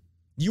you.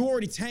 You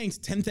already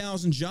tanked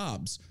 10,000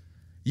 jobs.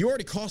 You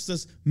already cost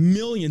us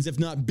millions, if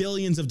not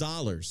billions of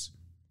dollars.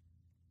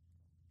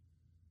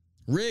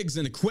 Rigs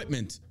and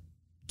equipment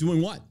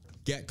doing what?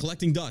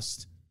 Collecting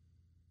dust.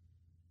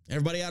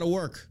 Everybody out of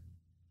work.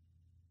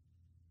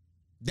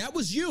 That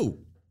was you.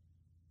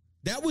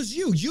 That was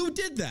you. You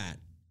did that.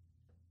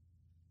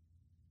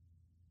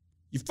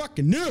 You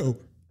fucking knew.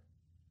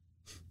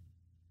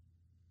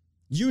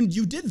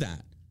 You did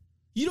that.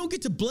 You don't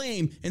get to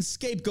blame and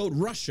scapegoat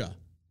Russia.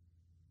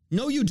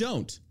 No, you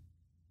don't.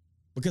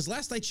 Because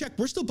last I checked,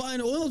 we're still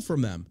buying oil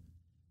from them.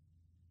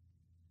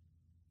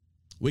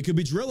 We could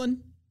be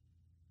drilling.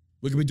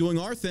 We could be doing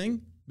our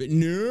thing. But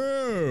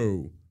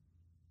no.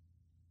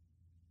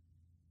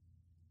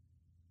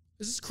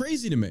 This is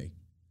crazy to me.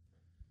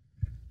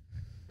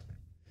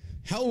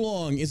 How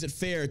long is it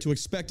fair to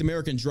expect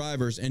American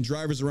drivers and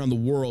drivers around the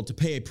world to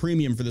pay a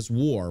premium for this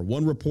war?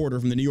 One reporter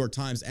from the New York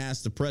Times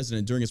asked the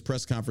president during his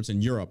press conference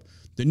in Europe.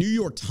 The New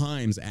York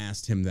Times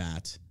asked him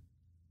that.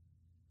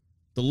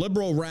 The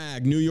liberal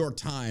rag New York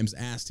Times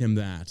asked him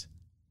that.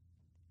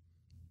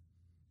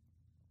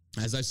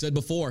 As I said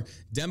before,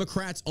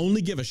 Democrats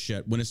only give a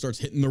shit when it starts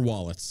hitting their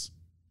wallets.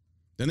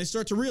 Then they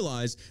start to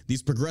realize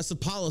these progressive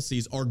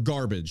policies are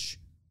garbage.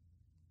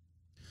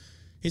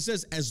 He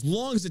says, as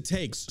long as it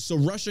takes, so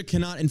Russia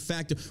cannot, in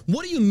fact,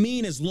 what do you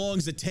mean as long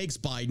as it takes,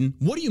 Biden?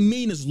 What do you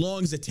mean as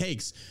long as it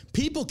takes?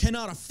 People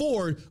cannot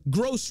afford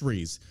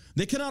groceries.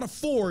 They cannot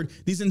afford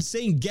these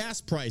insane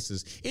gas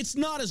prices. It's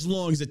not as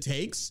long as it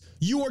takes.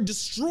 You are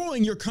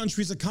destroying your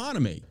country's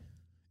economy.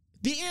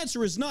 The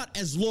answer is not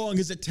as long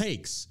as it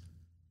takes.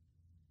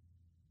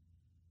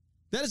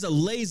 That is a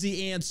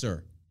lazy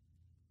answer.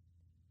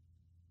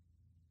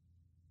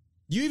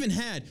 You even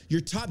had your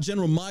top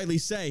General Miley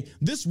say,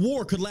 this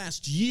war could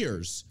last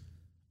years.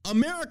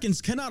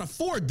 Americans cannot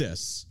afford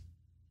this.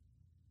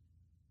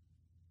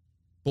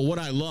 But what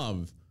I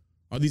love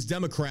are these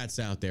Democrats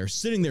out there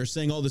sitting there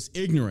saying all this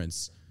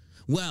ignorance.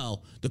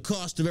 Well, the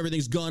cost of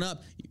everything's gone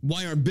up.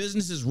 Why aren't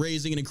businesses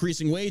raising and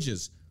increasing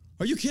wages?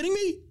 Are you kidding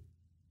me?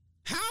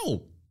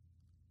 How?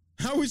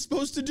 How are we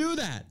supposed to do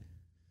that?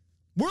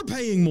 We're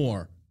paying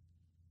more.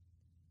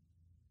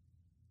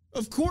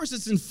 Of course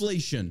it's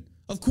inflation.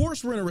 Of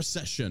course we're in a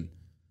recession.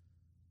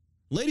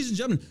 Ladies and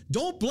gentlemen,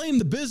 don't blame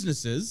the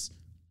businesses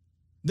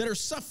that are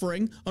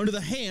suffering under the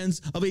hands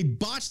of a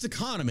botched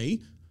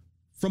economy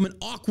from an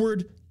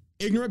awkward,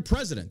 ignorant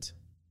president.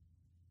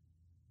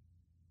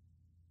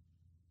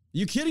 Are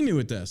you kidding me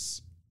with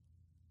this?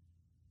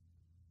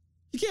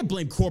 You can't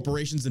blame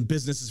corporations and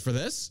businesses for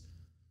this.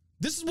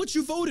 This is what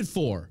you voted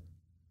for.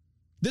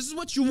 This is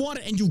what you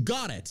wanted, and you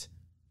got it.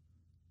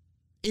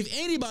 If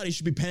anybody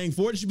should be paying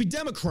for it, it should be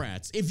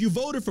Democrats. If you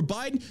voted for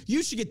Biden,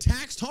 you should get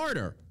taxed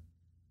harder.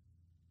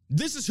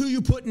 This is who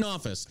you put in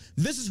office.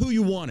 This is who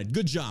you wanted.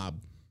 Good job.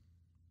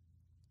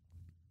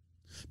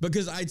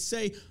 Because I'd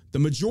say the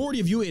majority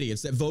of you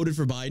idiots that voted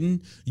for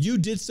Biden, you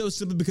did so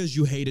simply because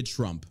you hated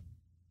Trump.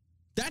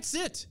 That's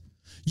it.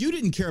 You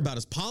didn't care about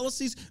his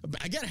policies.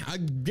 I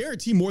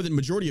guarantee more than the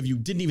majority of you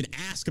didn't even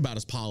ask about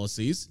his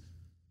policies.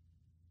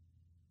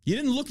 You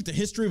didn't look at the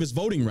history of his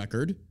voting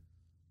record.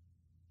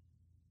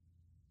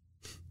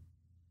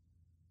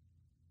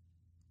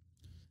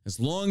 As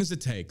long as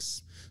it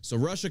takes. So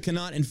Russia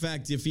cannot, in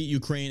fact, defeat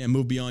Ukraine and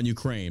move beyond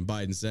Ukraine,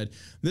 Biden said.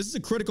 This is a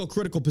critical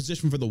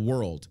position for the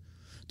world.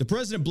 The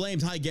president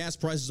blamed high gas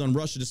prices on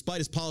Russia despite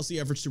his policy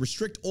efforts to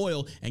restrict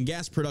oil and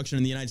gas production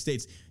in the United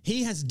States.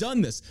 He has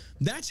done this.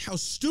 That's how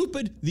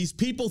stupid these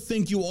people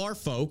think you are,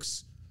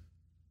 folks.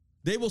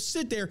 They will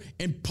sit there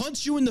and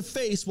punch you in the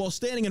face while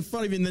standing in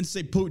front of you and then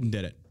say Putin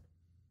did it.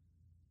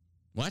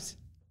 What?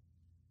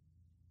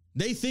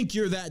 They think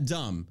you're that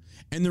dumb.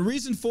 And the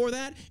reason for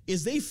that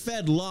is they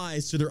fed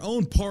lies to their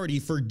own party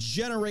for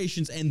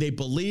generations, and they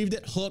believed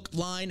it hook,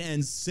 line,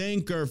 and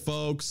sinker,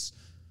 folks.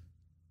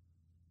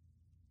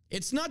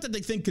 It's not that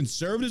they think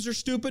conservatives are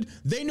stupid.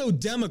 They know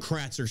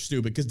Democrats are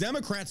stupid because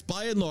Democrats,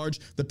 by and large,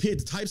 the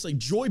types like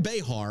Joy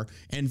Behar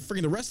and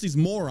freaking the rest of these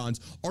morons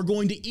are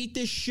going to eat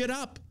this shit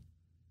up.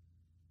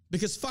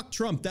 Because fuck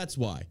Trump, that's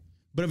why.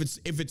 But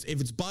if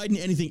it's Biden,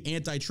 anything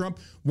anti-Trump,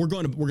 we're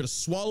gonna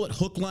swallow it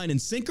hook, line,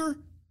 and sinker,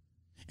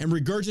 and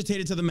regurgitate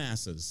it to the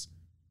masses.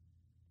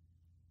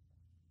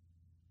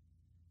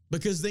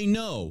 Because they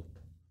know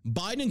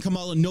Biden and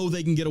Kamala know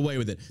they can get away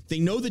with it. They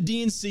know the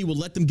DNC will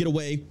let them get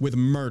away with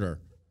murder.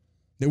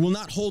 They will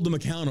not hold them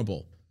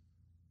accountable.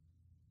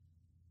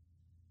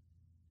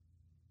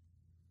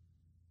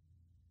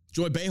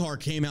 Joy Behar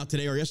came out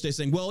today or yesterday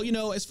saying, well, you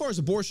know, as far as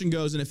abortion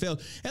goes and it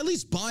failed, at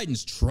least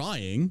Biden's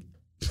trying.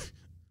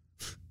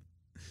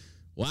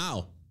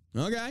 Wow.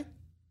 Okay. I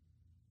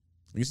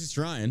guess he's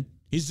trying.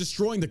 He's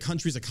destroying the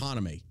country's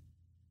economy.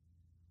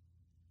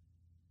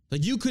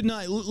 Like you could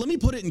not, let me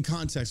put it in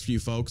context for you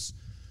folks.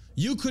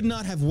 You could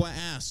not have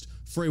asked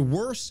for a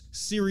worse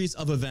series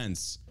of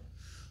events.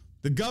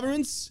 The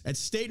governments at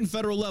state and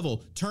federal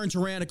level turn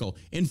tyrannical,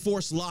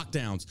 enforce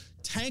lockdowns,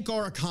 tank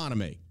our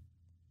economy.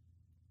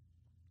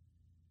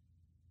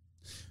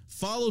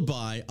 Followed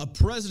by a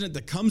president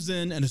that comes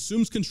in and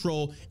assumes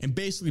control and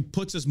basically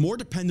puts us more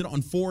dependent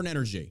on foreign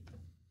energy,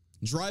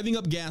 driving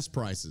up gas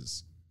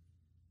prices,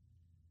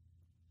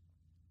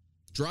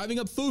 driving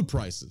up food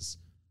prices.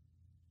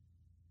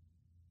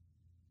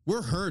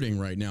 We're hurting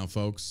right now,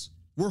 folks.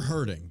 We're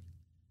hurting.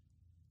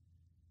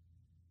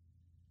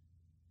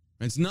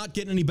 And it's not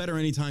getting any better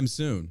anytime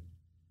soon.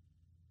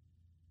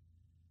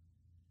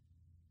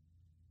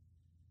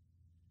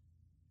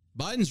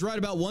 Biden's right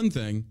about one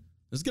thing.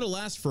 It's going to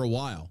last for a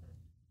while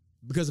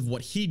because of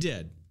what he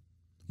did.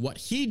 What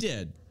he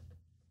did.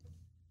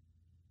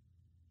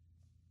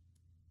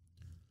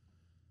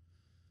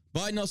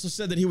 Biden also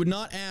said that he would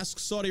not ask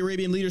Saudi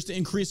Arabian leaders to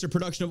increase their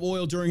production of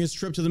oil during his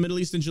trip to the Middle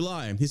East in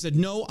July. He said,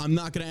 no, I'm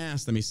not going to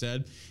ask them, he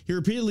said. He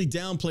repeatedly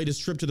downplayed his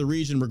trip to the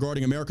region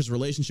regarding America's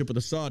relationship with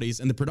the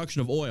Saudis and the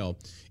production of oil.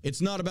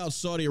 It's not about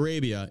Saudi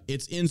Arabia.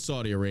 It's in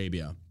Saudi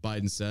Arabia,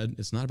 Biden said.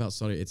 It's not about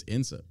Saudi. It's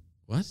in.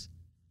 What?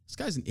 This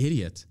guy's an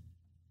idiot.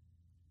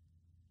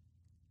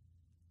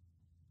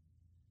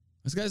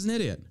 This guy's an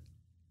idiot.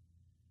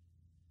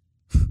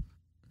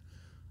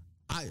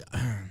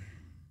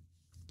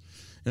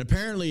 And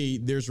apparently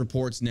there's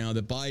reports now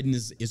that Biden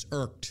is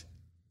irked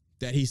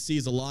that he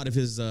sees a lot of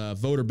his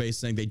voter base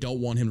saying they don't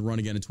want him to run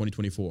again in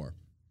 2024.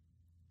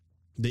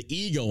 The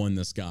ego in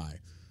this guy.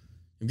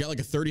 You've got like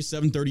a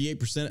 37,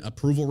 38%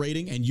 approval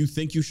rating and you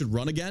think you should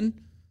run again?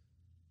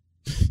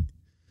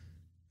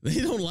 They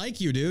don't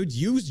like you, dude.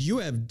 You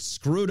have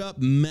screwed up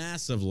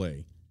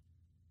massively.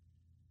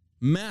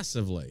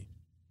 Massively.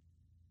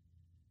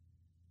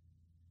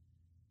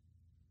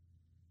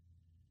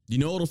 You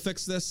know what'll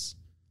fix this?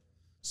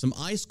 Some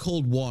ice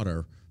cold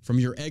water from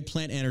your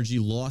Eggplant Energy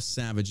Lost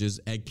Savages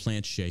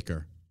eggplant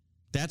shaker.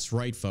 That's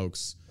right,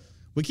 folks.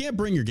 We can't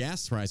bring your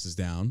gas prices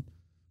down.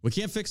 We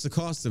can't fix the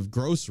cost of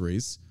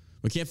groceries.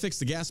 We can't fix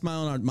the gas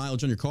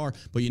mileage on your car.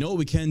 But you know what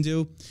we can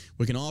do?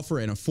 We can offer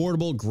an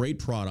affordable, great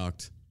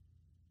product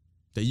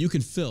that you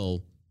can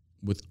fill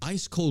with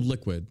ice cold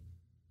liquid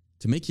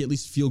to make you at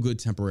least feel good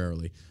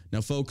temporarily.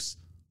 Now, folks,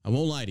 I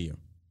won't lie to you.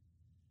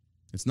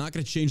 It's not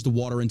going to change the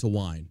water into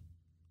wine,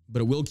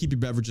 but it will keep your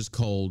beverages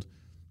cold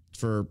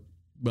for,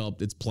 well,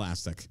 it's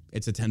plastic.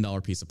 It's a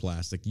 $10 piece of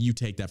plastic. You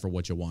take that for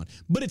what you want,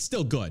 but it's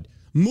still good.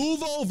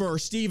 Move over,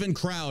 Steven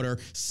Crowder.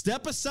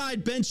 Step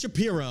aside, Ben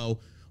Shapiro.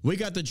 We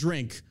got the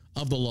drink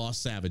of the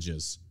Lost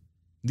Savages,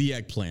 the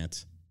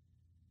eggplant.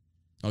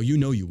 Oh, you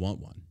know you want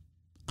one.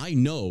 I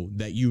know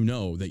that you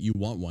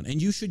want one, and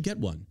you should get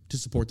one to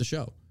support the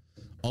show.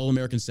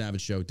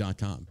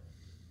 AllAmericanSavageShow.com.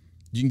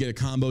 You can get a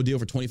combo deal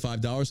for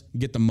 $25.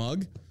 Get the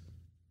mug,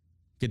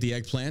 get the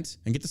eggplant,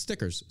 and get the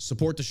stickers.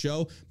 Support the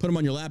show. Put them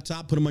on your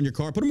laptop. Put them on your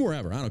car. Put them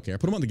wherever. I don't care.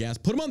 Put them on the gas.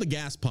 Put them on the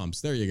gas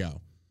pumps. There you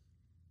go.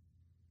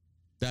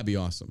 That'd be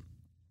awesome.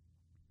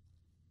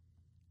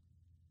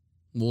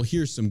 Well,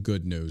 here's some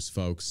good news,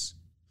 folks.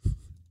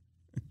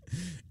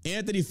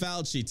 Anthony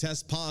Fauci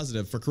tests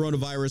positive for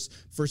coronavirus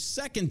for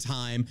second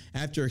time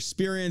after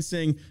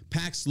experiencing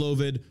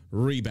Paxlovid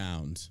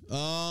rebound.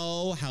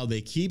 Oh, how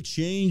they keep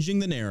changing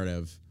the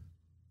narrative.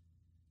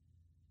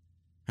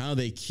 How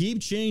they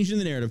keep changing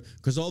the narrative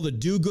because all the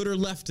do-gooder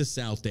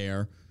leftists out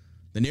there,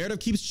 the narrative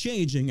keeps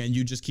changing and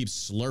you just keep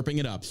slurping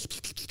it up.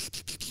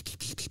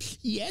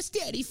 Yes,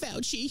 Daddy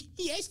Fauci.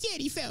 Yes,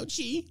 Daddy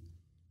Fauci.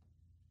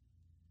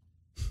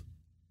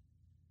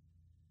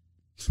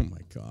 Oh,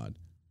 my God.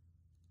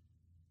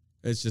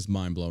 It's just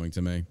mind-blowing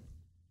to me.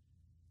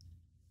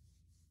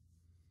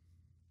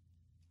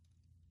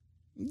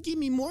 Give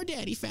me more,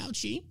 Daddy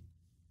Fauci.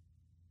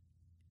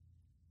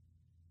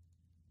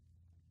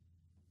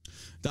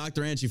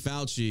 Dr. Anthony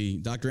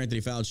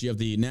Fauci of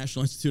the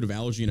National Institute of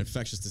Allergy and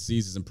Infectious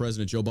Diseases and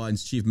President Joe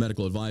Biden's chief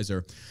medical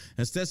advisor,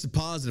 has tested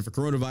positive for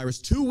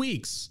coronavirus 2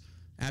 weeks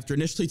after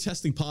initially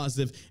testing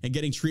positive and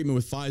getting treatment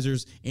with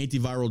Pfizer's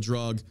antiviral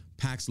drug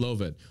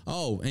Paxlovid.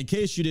 Oh, in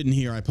case you didn't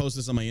hear, I posted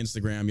this on my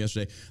Instagram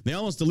yesterday. They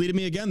almost deleted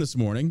me again this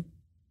morning.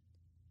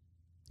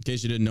 In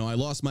case you didn't know, I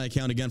lost my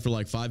account again for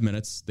like 5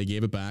 minutes. They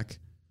gave it back.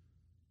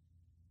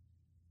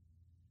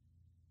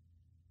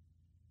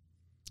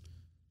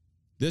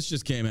 This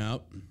just came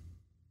out.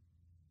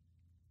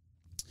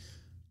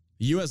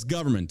 The U.S.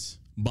 government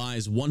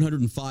buys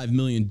 105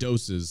 million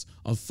doses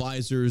of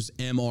Pfizer's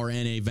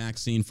mRNA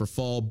vaccine for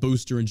fall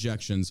booster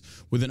injections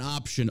with an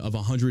option of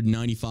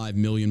 195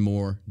 million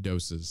more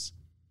doses.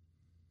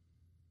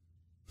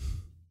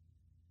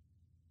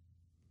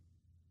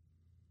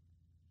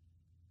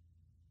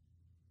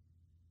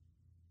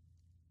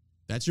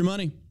 That's your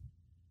money.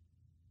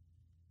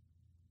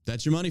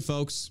 That's your money,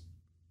 folks.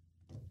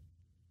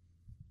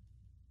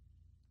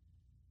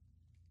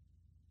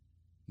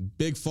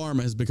 Big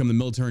Pharma has become the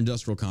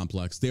military-industrial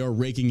complex. They are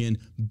raking in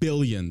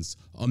billions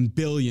on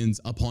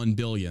billions upon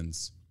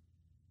billions.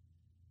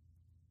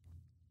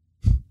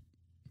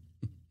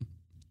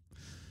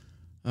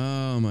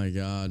 Oh, my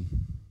God.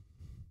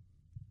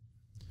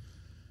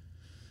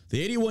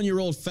 The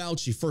 81-year-old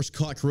Fauci first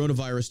caught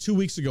coronavirus 2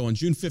 weeks ago on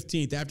June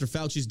 15th after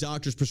Fauci's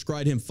doctors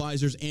prescribed him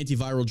Pfizer's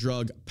antiviral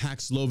drug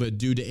Paxlovid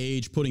due to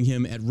age, putting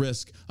him at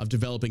risk of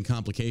developing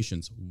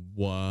complications.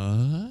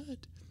 What?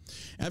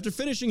 After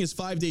finishing his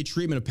 5-day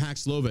treatment of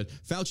Paxlovid,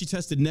 Fauci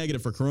tested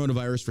negative for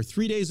coronavirus for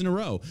 3 days in a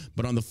row,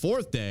 but on the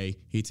 4th day,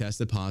 he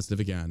tested positive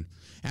again.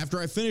 After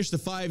I finished the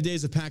 5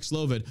 days of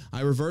Paxlovid,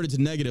 I reverted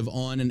to negative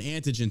on an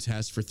antigen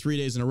test for 3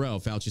 days in a row,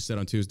 Fauci said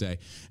on Tuesday.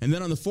 And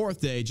then on the 4th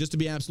day, just to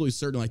be absolutely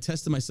certain I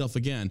tested myself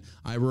again,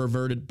 I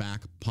reverted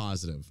back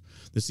positive.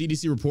 The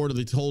CDC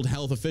reportedly told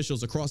health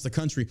officials across the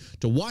country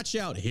to watch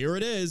out. Here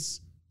it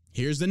is.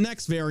 Here's the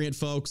next variant,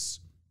 folks.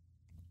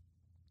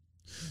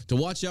 To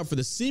watch out for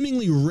the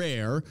seemingly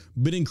rare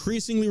but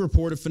increasingly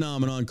reported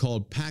phenomenon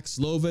called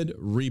Paxlovid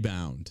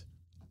rebound.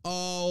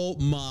 Oh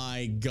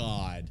my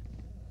God.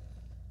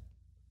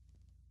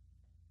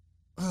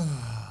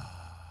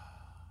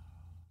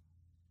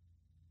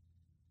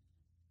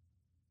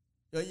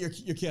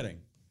 You're kidding.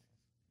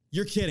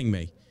 You're kidding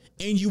me.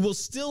 And you will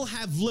still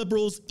have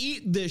liberals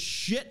eat this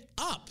shit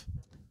up.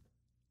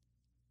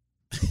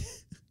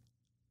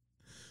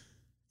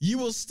 You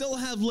will still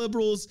have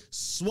liberals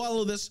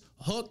swallow this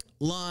hook,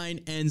 line,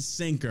 and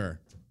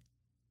sinker.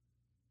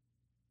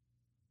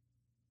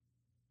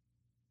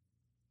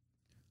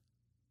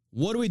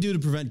 What do we do to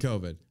prevent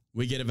COVID?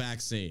 We get a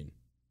vaccine.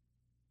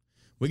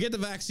 We get the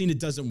vaccine,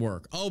 it doesn't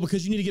work. Oh,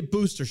 because you need to get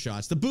booster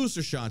shots. The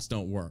booster shots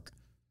don't work.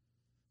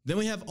 Then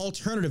we have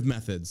alternative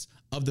methods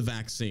of the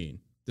vaccine.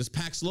 This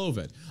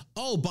Paxlovid.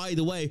 Oh, by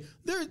the way,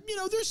 there's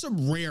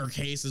some rare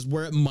cases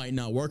where it might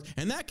not work,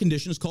 and that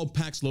condition is called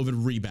Paxlovid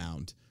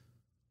rebound.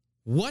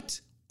 What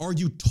are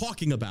you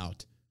talking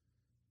about?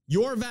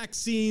 Your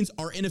vaccines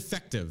are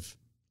ineffective.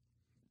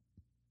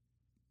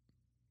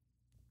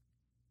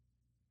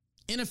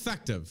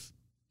 Ineffective.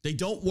 They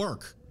don't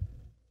work.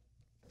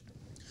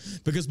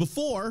 Because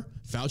before,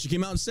 Fauci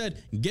came out and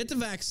said, get the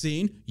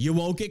vaccine, you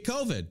won't get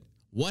COVID.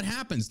 What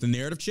happens? The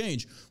narrative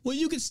changed. Well,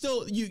 you can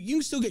still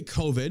get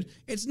COVID.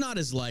 It's not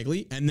as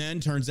likely. And then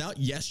turns out,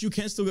 yes, you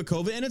can still get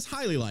COVID, and it's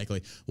highly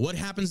likely. What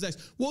happens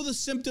next? Well, the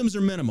symptoms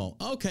are minimal.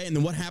 Okay, and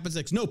then what happens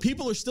next? No,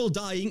 people are still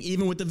dying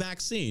even with the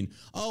vaccine.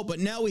 Oh, but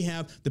now we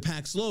have the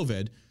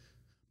Paxlovid.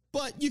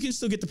 But you can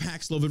still get the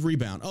Paxlovid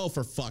rebound. Oh,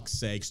 for fuck's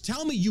sakes.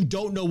 Tell me you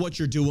don't know what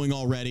you're doing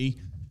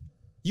already.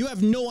 You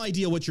have no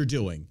idea what you're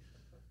doing.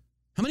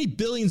 How many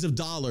billions of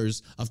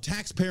dollars of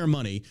taxpayer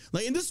money?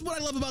 And this is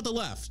what I love about the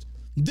left.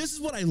 This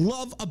is what I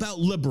love about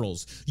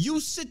liberals. You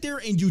sit there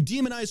and you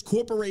demonize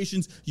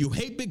corporations. You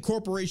hate big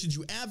corporations.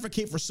 You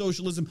advocate for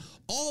socialism,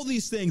 all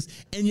these things.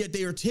 And yet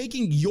they are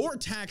taking your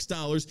tax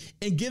dollars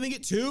and giving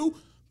it to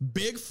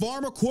big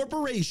pharma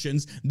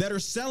corporations that are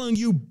selling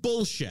you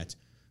bullshit.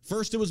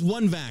 First, it was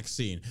one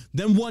vaccine,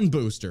 then one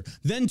booster,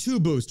 then 2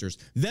 boosters,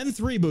 then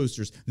 3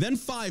 boosters, then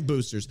 5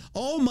 boosters.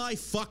 Oh my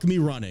fuck me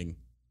running.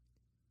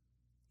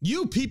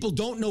 You people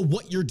don't know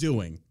what you're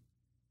doing.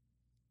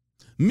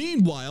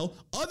 Meanwhile,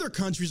 other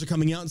countries are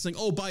coming out and saying,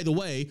 oh, by the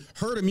way,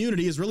 herd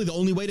immunity is really the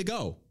only way to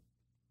go.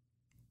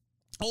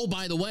 Oh,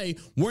 by the way,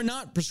 we're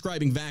not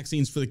prescribing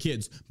vaccines for the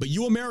kids, but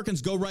you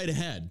Americans go right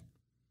ahead.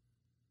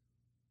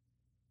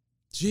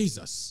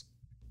 Jesus.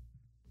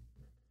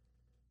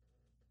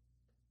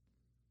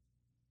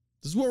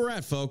 This is where we're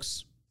at,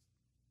 folks.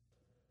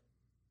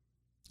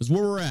 This is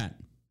where we're at.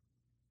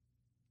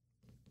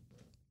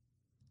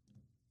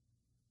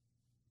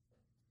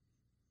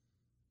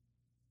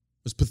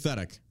 It's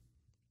pathetic.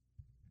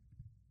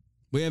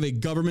 We have a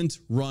government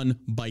run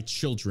by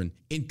children,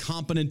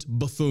 incompetent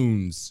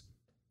buffoons.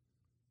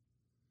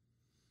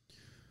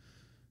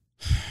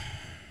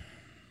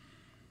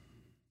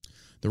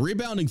 The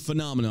rebounding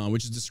phenomenon,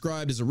 which is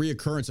described as a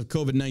reoccurrence of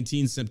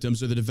COVID-19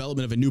 symptoms or the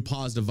development of a new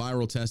positive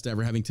viral test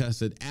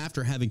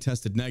after having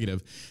tested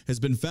negative, has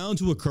been found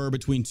to occur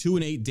between 2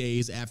 and 8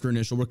 days after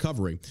initial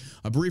recovery.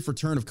 A brief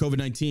return of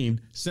COVID-19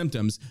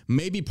 symptoms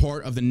may be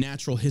part of the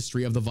natural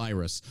history of the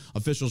virus,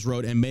 officials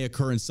wrote, and may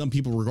occur in some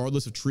people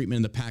regardless of treatment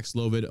in the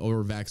Paxlovid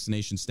or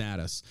vaccination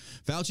status.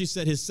 Fauci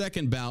said his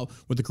second bout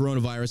with the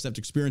coronavirus after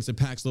experiencing a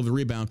Paxlovid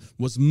rebound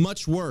was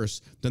much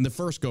worse than the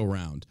first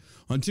go-round.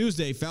 On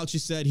Tuesday, Fauci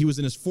said he was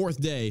in his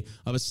 4th day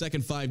of a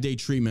second 5-day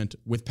treatment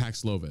with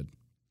Paxlovid.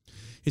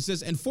 He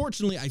says,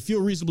 "Unfortunately, I feel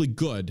reasonably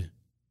good.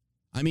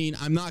 I mean,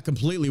 I'm not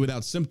completely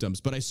without symptoms,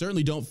 but I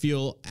certainly don't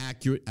feel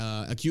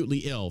acutely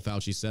ill,"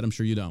 Fauci said. I'm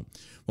sure you don't.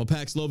 While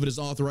Paxlovid is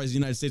authorized in the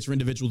United States for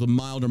individuals with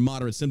mild or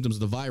moderate symptoms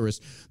of the virus,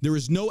 there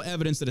is no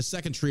evidence that a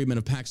second treatment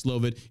of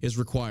Paxlovid is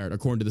required,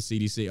 according to the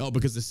CDC. Oh,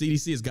 because the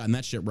CDC has gotten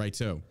that shit right,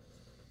 too.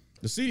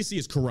 The CDC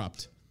is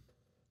corrupt.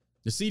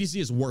 The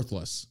CDC is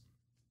worthless.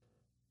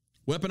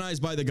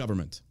 Weaponized by the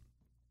government.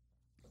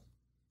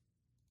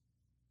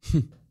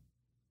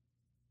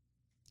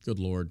 Good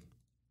Lord.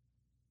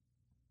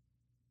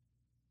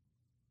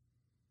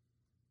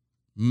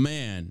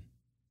 Man,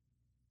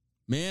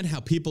 how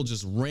people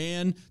just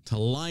ran to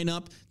line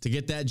up to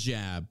get that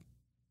jab.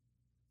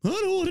 I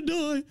don't want to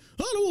die.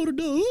 I don't want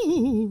to die.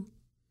 Ooh.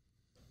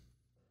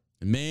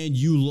 And man,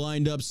 you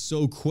lined up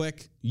so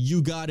quick.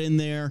 You got in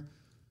there.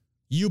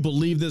 You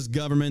believe this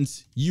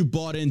government. You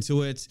bought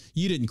into it.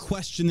 You didn't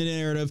question the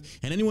narrative.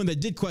 And anyone that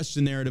did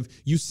question the narrative,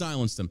 you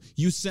silenced them.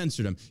 You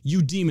censored them.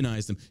 You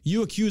demonized them.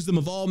 You accused them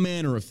of all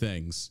manner of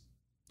things.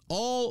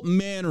 All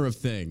manner of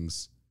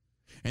things.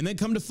 And then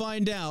come to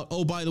find out,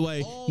 oh, by the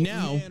way,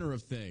 now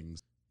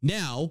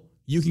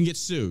you can get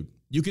sued.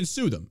 You can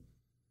sue them.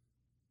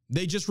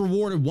 They just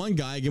rewarded one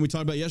guy, again, we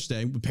talked about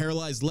yesterday, with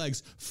paralyzed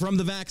legs from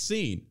the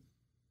vaccine.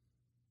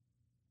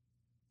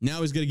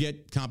 Now he's going to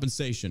get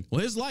compensation. Well,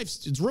 his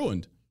it's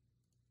ruined.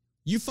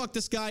 You fucked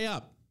this guy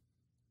up.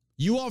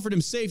 You offered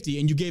him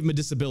safety and you gave him a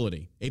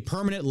disability, a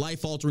permanent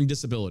life-altering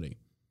disability.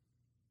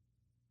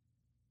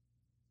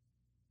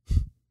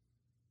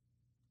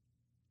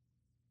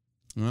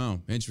 Oh,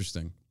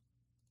 interesting.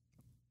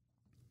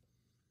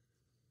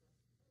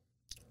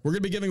 We're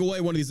going to be giving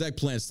away one of these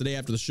eggplants today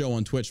after the show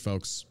on Twitch,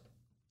 folks.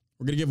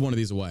 We're going to give one of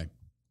these away.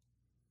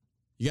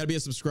 You got to be a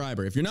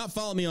subscriber. If you're not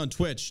following me on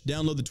Twitch,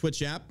 download the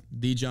Twitch app,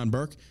 The John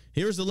Burke.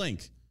 Here's the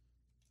link.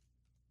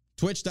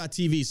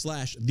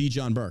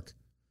 Twitch.tv/TheJohnBurke.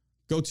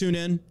 Go tune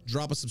in,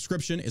 drop a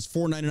subscription. It's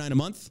 $4.99 a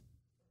month.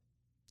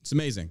 It's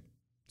amazing.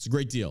 It's a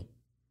great deal.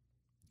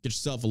 Get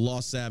yourself a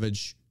Lost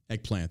Savage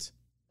eggplant.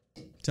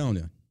 I'm telling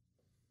you.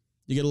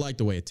 You're going to like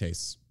the way it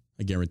tastes.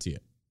 I guarantee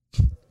it.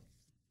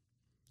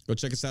 Go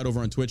check us out over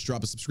on Twitch.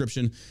 Drop a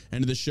subscription.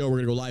 End of the show, we're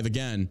going to go live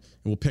again, and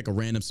we'll pick a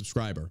random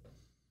subscriber.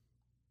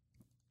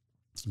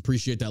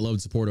 Appreciate that love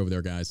and support over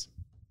there, guys.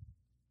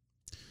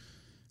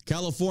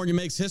 California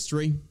makes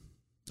history.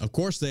 Of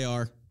course they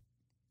are.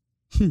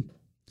 And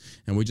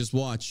we just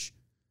watch.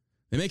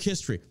 They make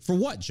history. For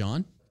what,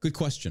 John? Good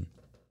question.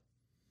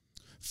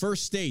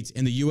 First state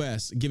in the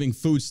U.S. giving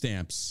food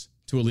stamps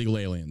to illegal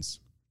aliens.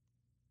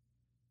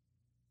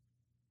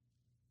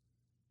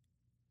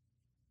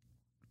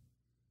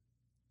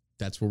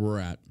 That's where we're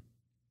at.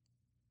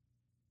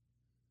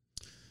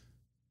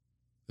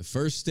 The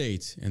first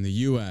state in the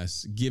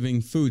U.S.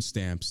 giving food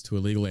stamps to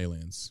illegal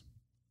aliens.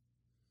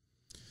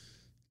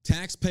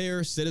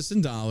 Taxpayer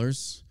citizen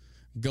dollars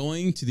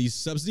going to these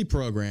subsidy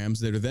programs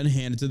that are then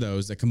handed to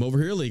those that come over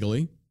here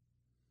illegally.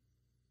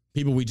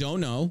 People we don't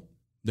know.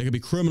 They could be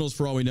criminals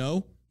for all we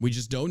know. We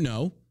just don't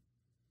know.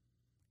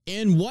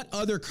 In what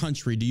other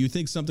country do you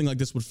think something like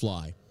this would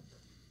fly?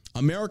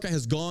 America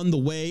has gone the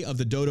way of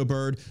the dodo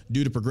bird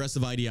due to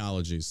progressive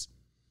ideologies.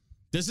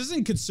 This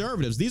isn't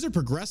conservatives. These are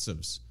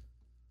progressives.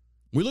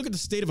 We look at the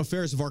state of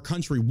affairs of our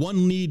country,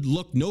 one need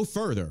look no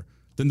further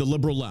than the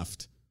liberal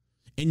left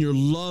and your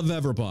love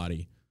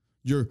everybody,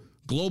 your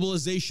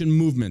globalization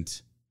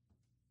movement.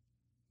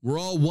 We're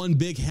all one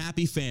big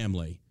happy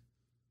family.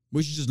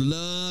 We should just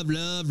love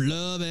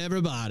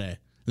everybody.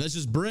 Let's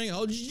just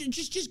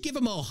just give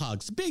them all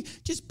hugs.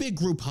 Big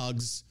group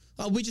hugs.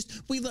 Oh,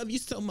 we love you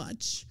so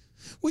much.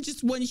 We're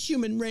just one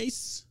human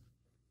race.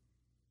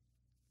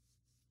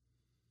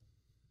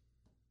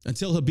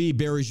 Until Habib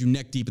buries you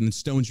neck deep and then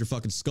stones your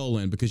fucking skull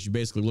in because you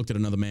basically looked at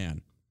another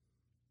man.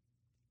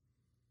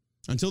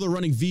 Until they're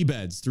running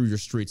V-beds through your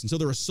streets. Until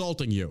they're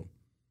assaulting you.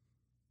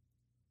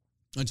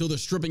 Until they're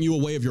stripping you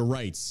away of your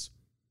rights.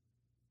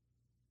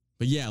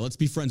 But yeah, let's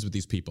be friends with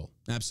these people.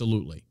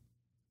 Absolutely.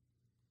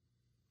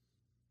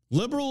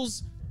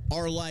 Liberals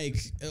are like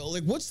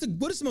what is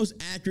the most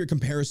accurate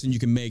comparison you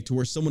can make to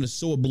where someone is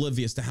so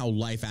oblivious to how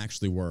life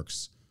actually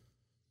works?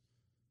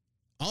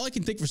 All I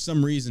can think for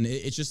some reason,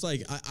 it's just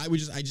like, I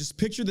just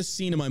picture the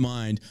scene in my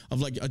mind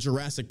of like a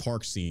Jurassic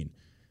Park scene.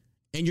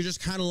 And you're just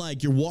kind of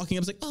like, you're walking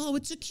up, it's like, oh,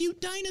 it's a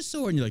cute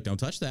dinosaur. And you're like, don't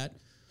touch that.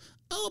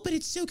 Oh, but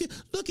it's so good.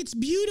 Look, it's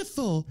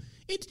beautiful.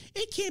 It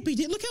can't be,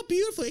 look how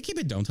beautiful. It can't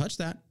be, don't touch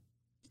that.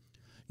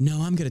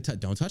 No, I'm going to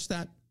don't touch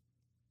that.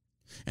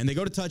 and they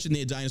go to touch it and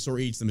the dinosaur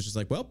eats them. It's just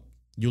like, well,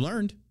 you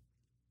learned.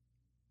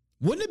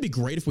 Wouldn't it be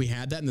great if we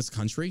had that in this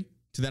country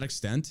to that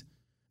extent?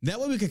 That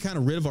way we could kind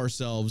of rid of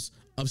ourselves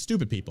of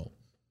stupid people.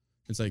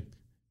 It's like,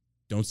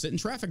 don't sit in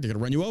traffic. They're going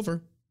to run you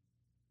over.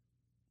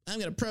 I'm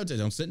going to protest.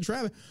 Don't sit in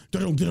traffic.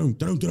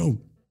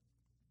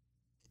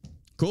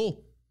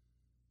 Cool.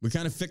 We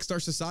kind of fixed our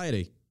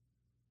society.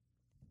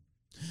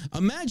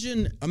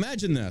 Imagine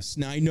this.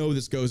 Now, I know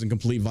this goes in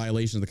complete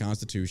violation of the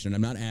Constitution, and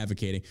I'm not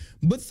advocating,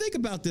 but think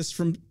about this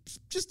from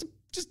just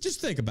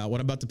think about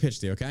what I'm about to pitch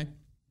to you, okay?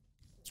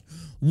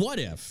 What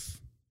if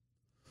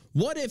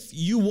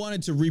you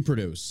wanted to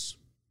reproduce,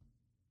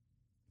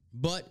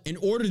 but in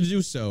order to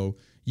do so,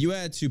 you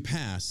had to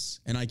pass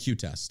an IQ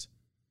test?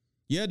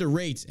 You had to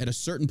rate at a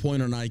certain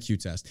point on an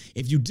IQ test.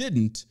 If you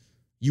didn't,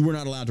 you were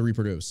not allowed to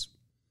reproduce.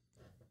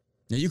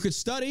 Now, you could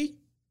study.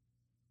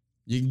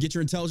 You can get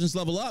your intelligence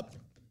level up.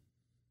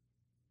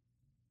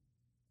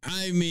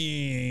 I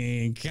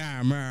mean,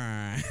 come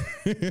on.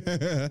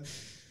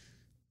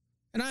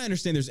 And I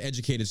understand there's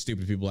educated,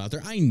 stupid people out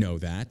there. I know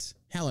that.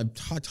 Hell, I've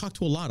talked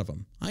to a lot of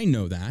them. I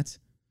know that.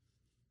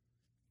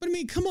 But I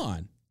mean, come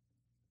on.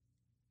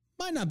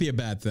 Might not be a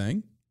bad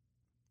thing.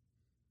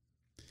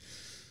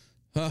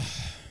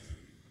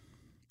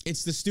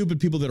 It's the stupid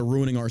people that are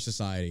ruining our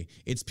society.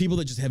 It's people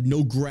that just have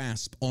no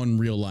grasp on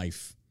real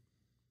life.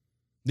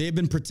 They have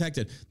been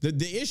protected.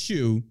 The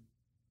issue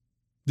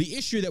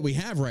that we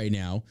have right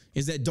now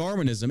is that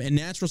Darwinism and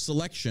natural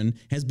selection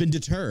has been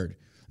deterred.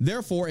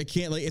 Therefore, it's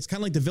kind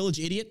of like the village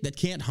idiot that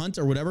can't hunt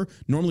or whatever,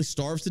 normally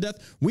starves to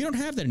death. We don't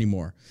have that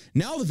anymore.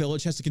 Now the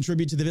village has to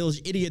contribute to the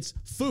village idiot's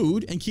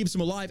food and keeps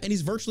him alive, and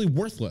he's virtually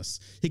worthless.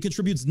 He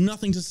contributes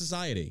nothing to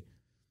society.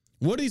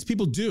 What do these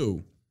people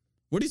do?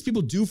 What do these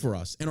people do for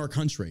us in our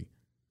country?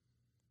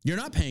 You're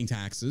not paying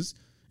taxes.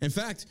 In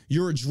fact,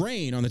 you're a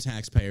drain on the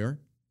taxpayer.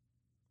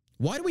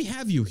 Why do we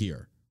have you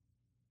here?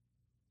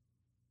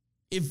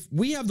 If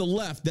we have the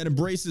left that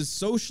embraces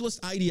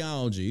socialist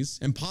ideologies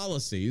and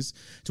policies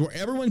to where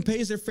everyone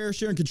pays their fair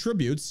share and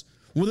contributes,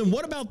 well, then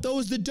what about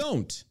those that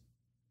don't?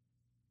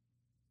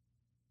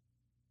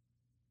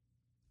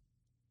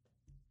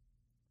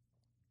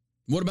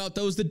 What about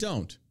those that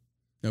don't?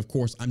 Now, of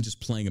course, I'm just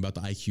playing about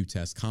the IQ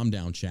test. Calm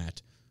down,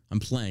 chat. I'm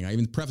playing. I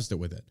even prefaced it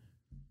with it.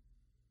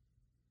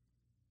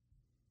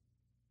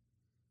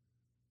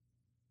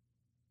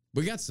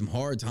 We got some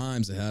hard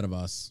times ahead of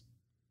us.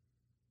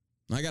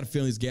 I got a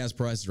feeling these gas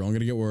prices are only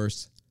going to get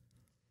worse.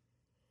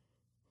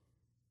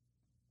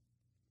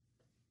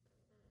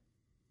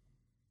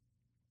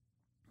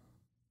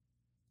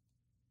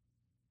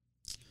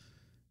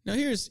 Now,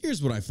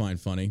 here's what I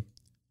find funny.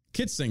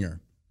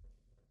 Kitzinger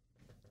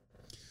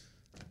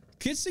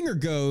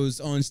goes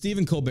on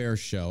Stephen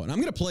Colbert's show, and I'm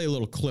going to play a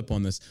little clip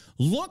on this.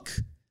 Look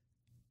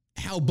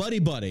how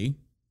buddy-buddy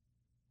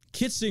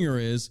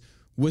Kitzinger is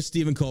with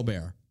Stephen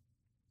Colbert.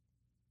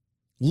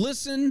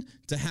 Listen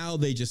to how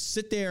they just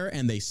sit there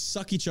and they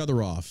suck each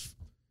other off.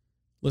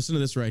 Listen to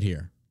this right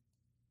here.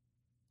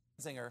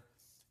 Singer,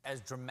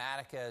 as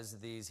dramatic as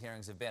these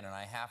hearings have been, and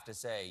I have to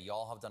say,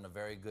 y'all have done a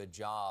very good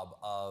job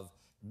of,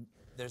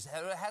 there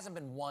hasn't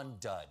been one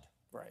dud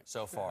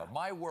so far. Yeah.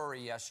 My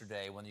worry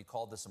yesterday when you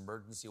called this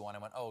emergency one, I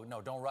went, oh, no,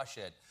 don't rush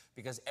it,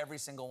 because every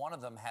single one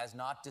of them has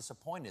not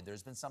disappointed.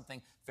 There's been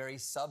something very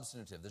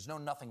substantive. There's no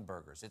nothing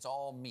burgers. It's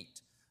all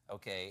meat,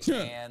 okay?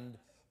 And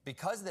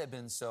because they've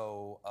been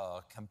so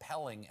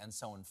compelling and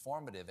so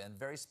informative and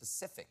very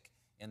specific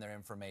in their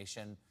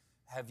information,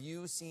 have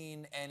you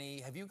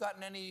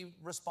gotten any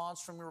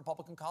response from your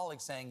Republican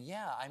colleagues saying,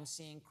 yeah, I'm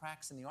seeing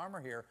cracks in the armor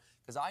here?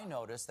 Because I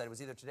noticed that it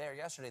was either today or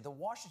yesterday, the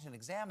Washington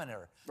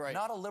Examiner,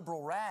 not a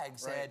liberal rag,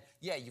 said,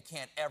 yeah, you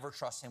can't ever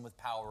trust him with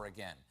power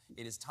again.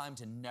 It is time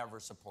to never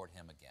support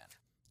him again.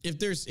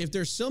 If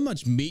there's so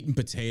much meat and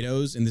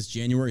potatoes in this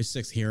January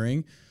 6th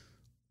hearing,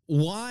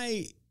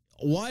 why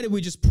did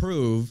we just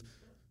prove...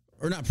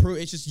 Or not prove,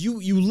 it's just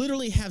you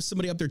literally have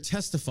somebody up there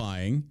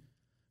testifying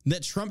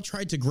that Trump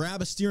tried to grab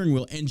a steering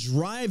wheel and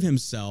drive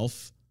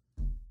himself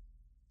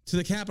to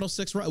the Capitol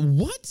 6 right.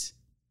 What?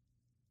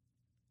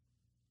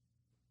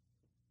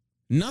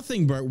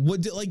 Nothing, bro.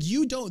 Like,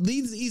 you don't,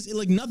 these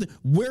like nothing.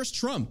 Where's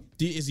Trump?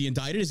 Is he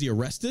indicted? Is he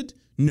arrested?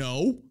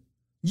 No.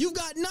 You've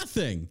got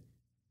nothing.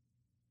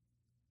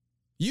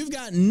 You've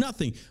got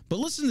nothing. But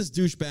listen to this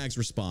douchebag's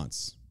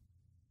response.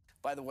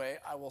 By the way,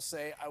 I will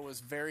say I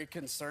was very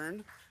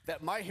concerned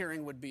that my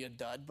hearing would be a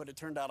dud, but it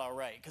turned out all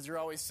right, because you're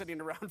always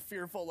sitting around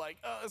fearful like,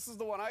 oh, this is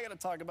the one I got to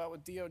talk about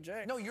with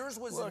DOJ. No, yours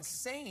was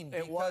insane.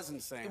 It was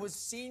insane. It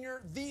was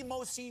the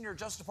most senior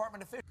Justice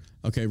Department official.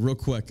 Okay, real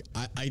quick.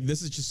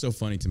 This is just so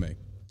funny to me.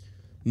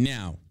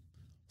 Now,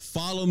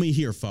 follow me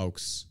here,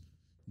 folks.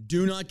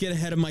 Do not get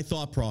ahead of my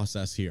thought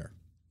process here.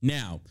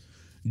 Now,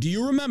 do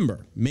you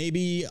remember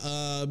maybe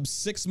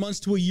 6 months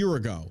to a year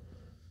ago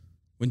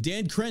when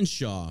Dan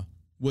Crenshaw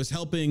was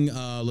helping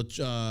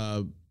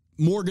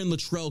Morgan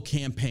Luttrell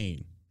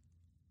campaign?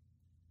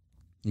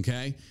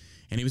 Okay?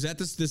 And he was at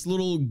this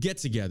little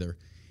get-together,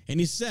 and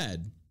he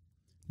said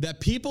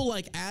that people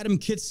like Adam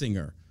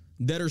Kitzinger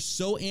that are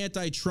so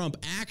anti-Trump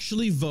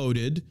actually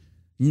voted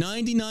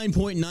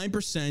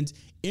 99.9%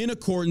 in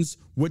accordance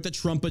with the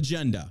Trump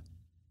agenda.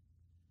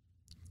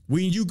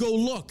 When you go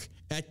look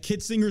at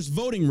Kitzinger's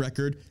voting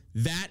record,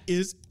 that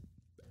is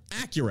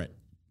accurate.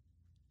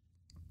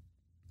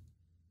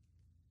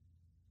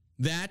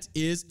 That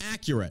is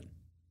accurate.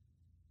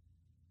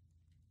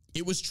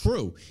 It was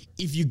true.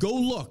 If you go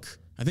look,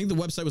 I think the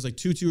website was like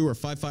 22 or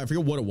 55, I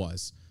forget what it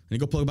was. And you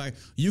go plug it back.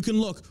 You can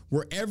look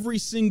where every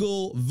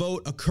single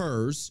vote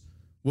occurs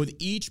with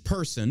each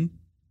person,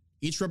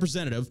 each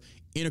representative,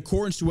 in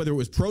accordance to whether it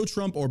was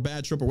pro-Trump or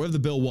bad Trump or whatever the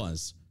bill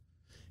was.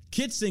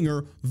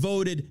 Kitzinger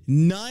voted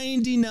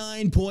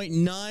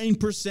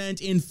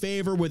 99.9% in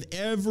favor with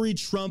every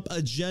Trump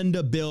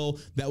agenda bill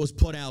that was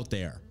put out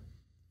there.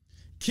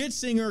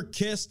 Kitzinger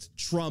kissed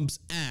Trump's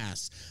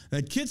ass.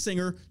 That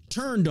Kitzinger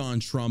turned on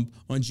Trump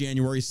on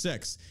January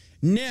 6th.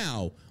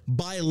 Now,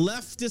 by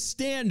leftist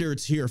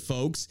standards here,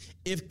 folks,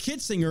 if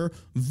Kitzinger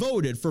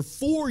voted for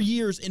 4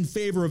 years in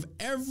favor of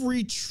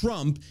every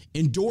Trump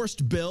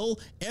endorsed bill,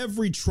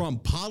 every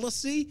Trump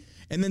policy,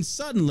 and then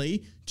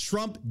suddenly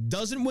Trump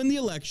doesn't win the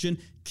election,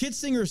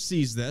 Kitzinger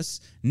sees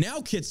this. Now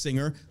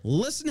Kitzinger,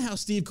 listen to how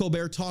Steve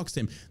Colbert talks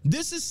to him.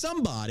 This is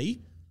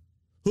somebody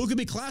who could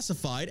be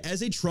classified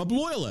as a Trump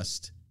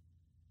loyalist.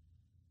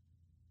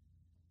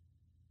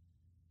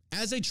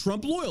 As a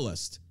Trump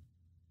loyalist.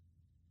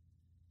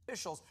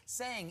 Officials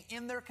saying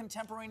in their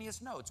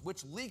contemporaneous notes,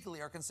 which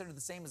legally are considered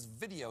the same as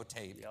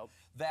videotape,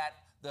 that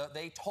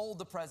they told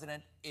the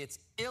president it's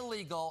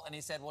illegal, and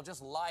he said, well,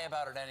 just lie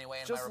about it anyway,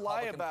 and just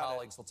my Republican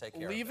colleagues will take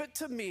care of it. Leave it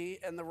to me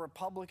and the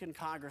Republican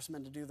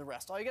congressmen to do the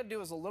rest. All you got to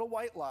do is a little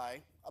white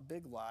lie, a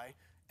big lie,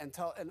 and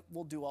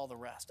we'll do all the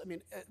rest. I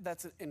mean,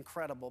 that's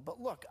incredible. But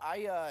look,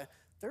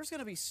 there's going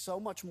to be so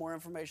much more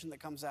information that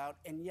comes out.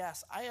 And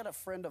yes, I had a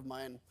friend of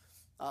mine,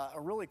 a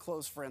really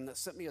close friend, that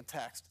sent me a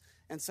text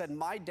and said,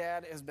 my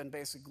dad has been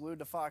basically glued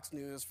to Fox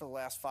News for the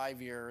last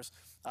 5 years.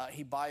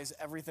 He buys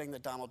everything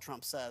that Donald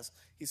Trump says.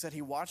 He said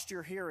he watched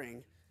your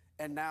hearing,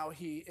 and now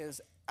he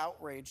is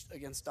outraged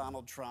against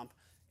Donald Trump,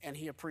 and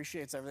he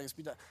appreciates everything that's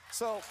been done.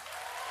 So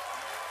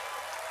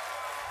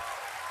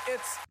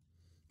it's...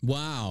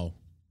 Wow.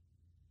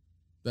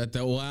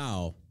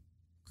 Wow.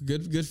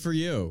 Good for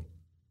you.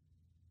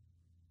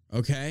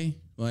 Okay?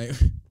 Like,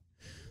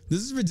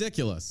 this is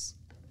ridiculous.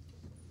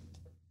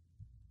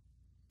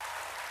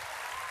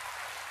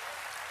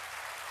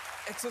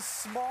 It's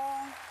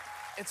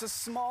a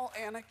small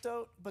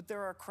anecdote, but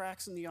there are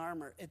cracks in the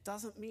armor. It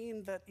doesn't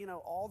mean that,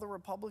 all the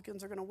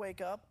Republicans are going to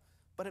wake up,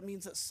 but it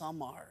means that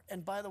some are.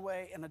 And by the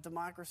way, in a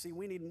democracy,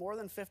 we need more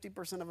than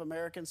 50% of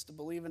Americans to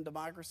believe in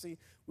democracy.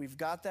 We've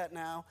got that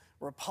now.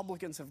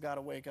 Republicans have got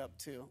to wake up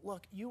too.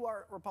 Look,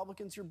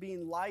 Republicans, you're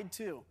being lied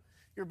to.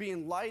 You're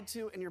being lied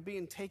to, and you're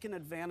being taken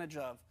advantage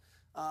of.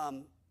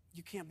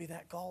 You can't be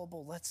that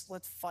gullible. Let's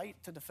fight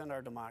to defend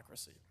our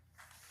democracy.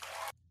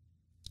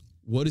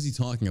 What is he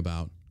talking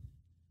about?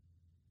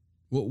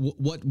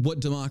 What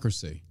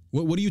democracy?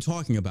 What are you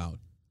talking about?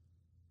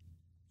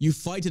 You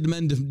fight to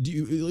demand,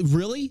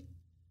 really?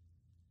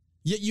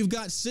 Yet you've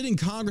got sitting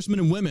congressmen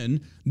and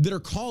women that are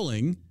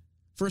calling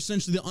for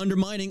essentially the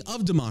undermining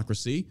of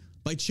democracy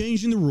by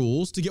changing the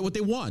rules to get what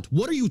they want.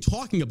 What are you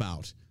talking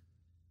about?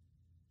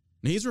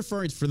 Now he's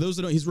referring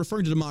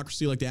to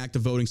democracy like the act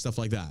of voting, stuff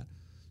like that.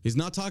 He's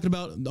not talking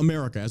about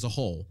America as a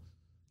whole.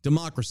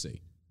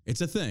 Democracy.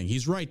 It's a thing.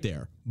 He's right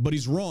there. But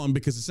he's wrong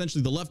because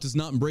essentially the left does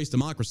not embrace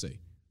democracy.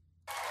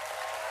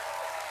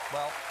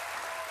 Well,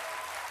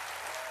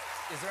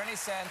 is there any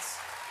sense...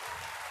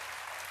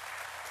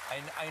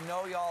 I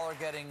know y'all are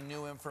getting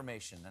new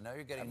information. I know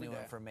you're getting new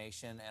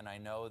information, and I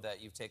know that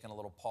you've taken a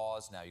little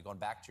pause now. You're going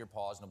back to your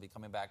pause, and you'll be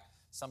coming back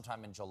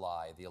sometime in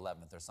July, the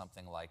 11th, or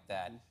something like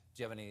that. Mm-hmm.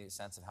 Do you have any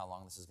sense of how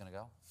long this is going to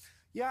go?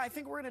 Yeah, I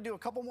think we're going to do a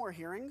couple more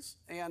hearings,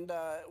 and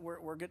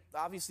we're good.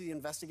 Obviously, the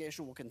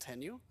investigation will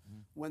continue. Mm-hmm.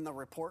 When the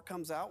report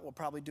comes out, we'll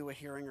probably do a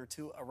hearing or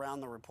two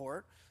around the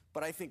report.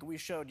 But I think we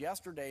showed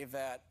yesterday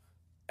that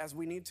as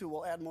we need to,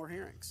 we'll add more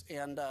hearings.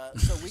 And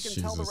so we can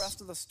tell the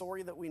rest of the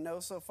story that we know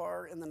so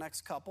far in the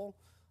next couple.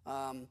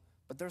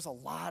 But there's a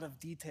lot of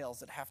details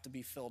that have to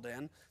be filled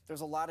in. There's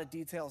a lot of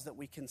details that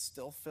we can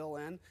still fill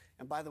in.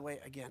 And by the way,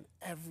 again,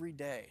 every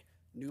day,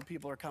 new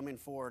people are coming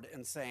forward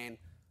and saying,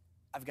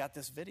 I've got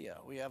this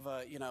video. We have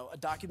a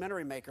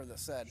documentary maker that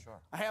said,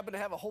 I happen to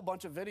have a whole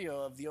bunch of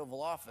video of the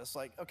Oval Office.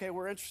 Like, okay,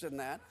 we're interested in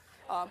that.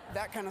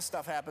 That kind of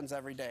stuff happens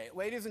every day.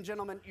 Ladies and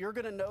gentlemen, you're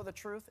going to know the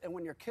truth. And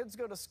when your kids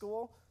go to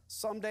school,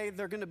 someday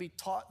they're going to be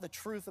taught the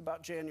truth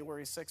about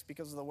January 6th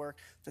because of the work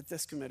that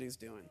this committee is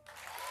doing.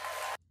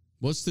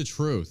 What's the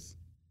truth?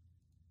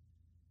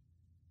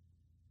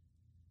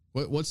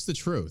 What's the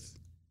truth?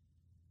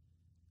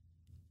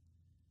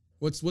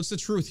 What's the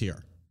truth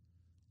here?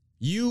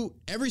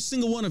 Every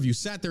single one of you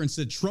sat there and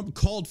said Trump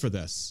called for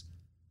this.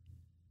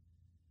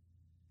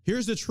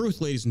 Here's the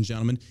truth, ladies and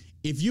gentlemen.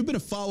 If you've been a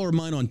follower of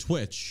mine on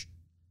Twitch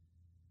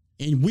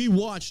and we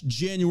watched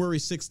January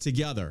 6th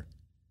together,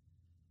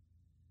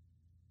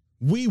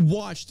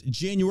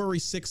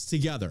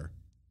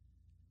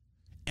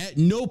 at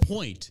no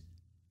point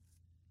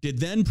did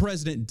then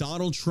President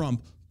Donald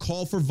Trump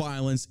call for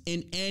violence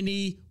in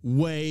any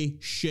way,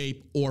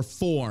 shape, or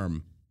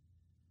form.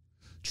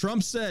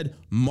 Trump said,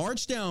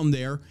 march down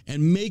there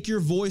and make your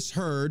voice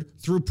heard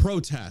through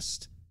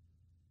protest.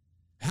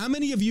 How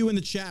many of you in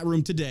the chat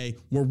room today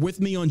were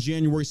with me on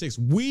January 6th?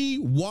 We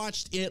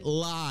watched it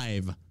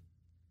live.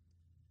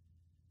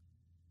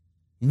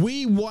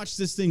 We watched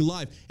this thing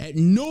live. At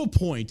no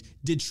point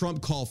did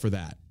Trump call for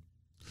that.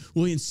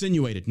 Well, he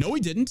insinuated. No,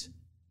 he didn't.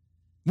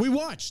 We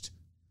watched.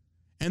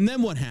 And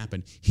then what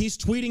happened? He's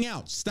tweeting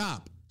out,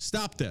 stop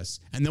this.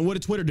 And then what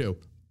did Twitter do?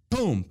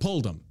 Boom,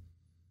 pulled him.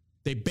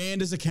 They banned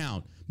his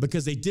account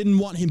because they didn't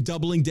want him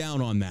doubling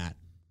down on that.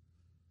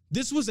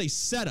 This was a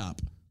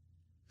setup.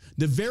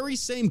 The very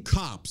same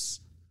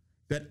cops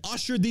that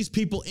ushered these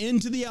people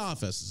into the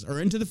office or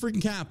into the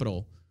freaking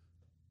Capitol.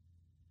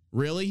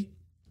 Really?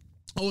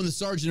 Oh, and the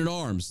sergeant at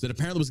arms that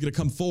apparently was going to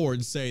come forward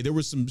and say there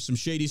was some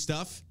shady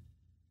stuff.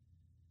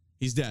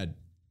 He's dead.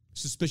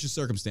 Suspicious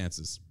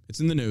circumstances. It's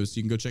in the news.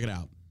 You can go check it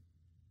out.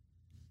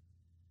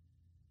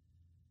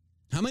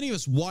 How many of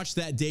us watched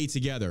that day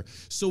together?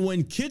 So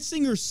when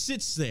Kitzinger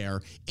sits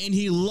there and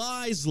he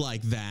lies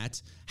like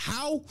that,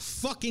 how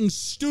fucking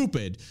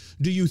stupid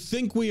do you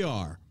think we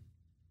are?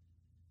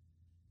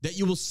 That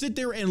you will sit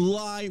there and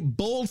lie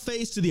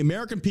bold-faced to the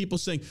American people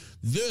saying,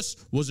 this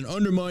was an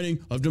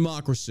undermining of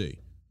democracy.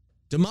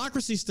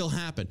 Democracy still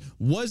happened.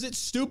 Was it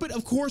stupid?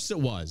 Of course it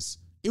was.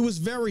 It was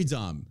very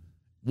dumb.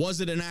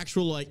 Was it an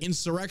actual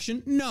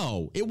insurrection?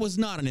 No, it was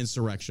not an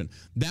insurrection.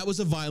 That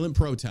was a violent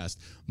protest.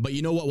 But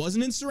you know what was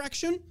an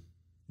insurrection?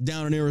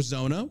 Down in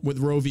Arizona with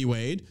Roe v.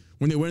 Wade,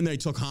 when they went in there, they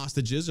took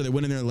hostages, or they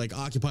went in there and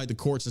occupied the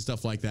courts and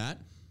stuff like that.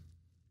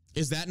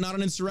 Is that not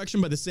an insurrection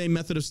by the same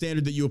method of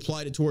standard that you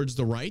applied it towards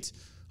the right?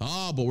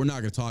 Oh, but we're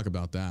not going to talk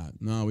about that.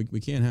 No,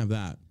 we can't have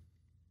that.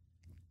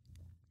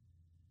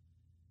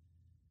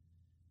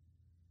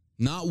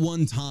 Not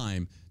one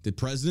time did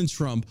President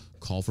Trump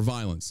call for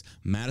violence.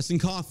 Madison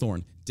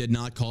Cawthorn did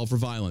not call for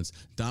violence.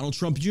 Donald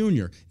Trump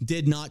Jr.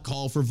 did not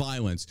call for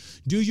violence.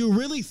 Do you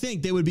really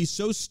think they would be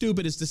so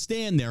stupid as to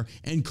stand there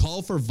and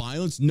call for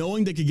violence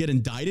knowing they could get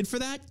indicted for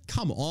that?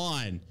 Come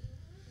on.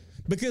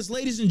 Because,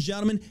 ladies and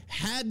gentlemen,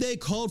 had they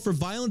called for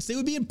violence, they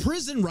would be in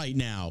prison right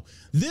now.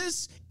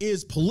 This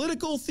is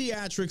political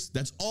theatrics.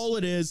 That's all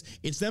it is.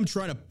 It's them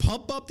trying to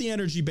pump up the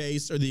energy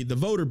base or the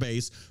voter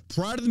base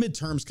prior to the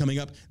midterms coming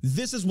up.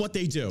 This is what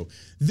they do.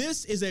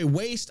 This is a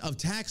waste of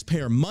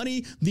taxpayer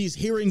money. These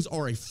hearings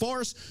are a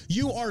farce.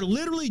 You are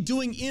literally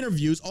doing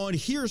interviews on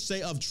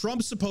hearsay of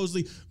Trump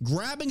supposedly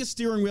grabbing a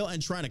steering wheel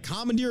and trying to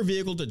commandeer a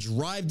vehicle to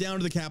drive down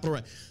to the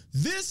Capitol.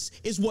 This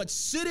is what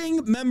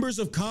sitting members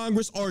of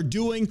Congress are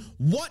doing.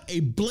 What a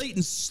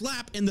blatant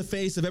slap in the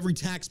face of every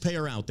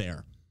taxpayer out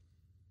there.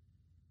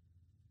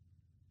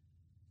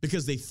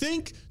 Because they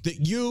think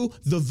that you,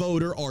 the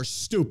voter, are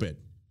stupid.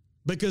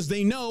 Because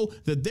they know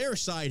that their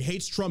side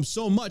hates Trump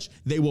so much,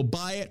 they will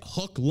buy it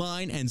hook,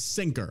 line, and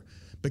sinker.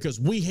 Because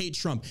we hate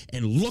Trump.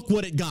 And look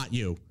what it got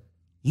you.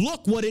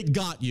 Look what it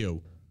got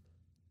you.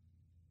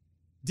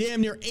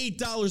 Damn near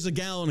 $8 a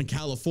gallon in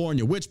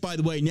California, which, by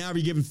the way, now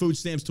you're giving food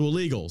stamps to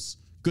illegals.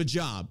 Good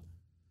job.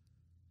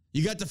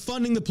 You got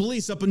defunding the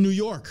police up in New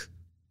York.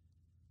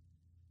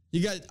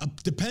 You got a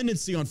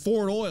dependency on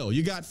foreign oil.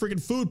 You got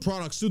freaking food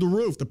products through the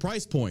roof, the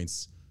price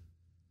points.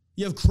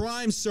 You have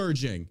crime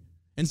surging.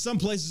 In some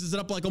places, it's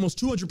up almost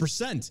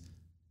 200%.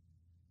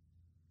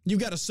 You've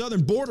got a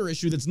southern border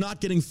issue that's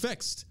not getting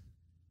fixed.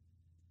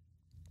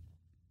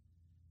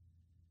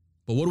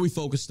 But what are we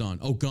focused on?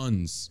 Oh,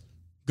 guns.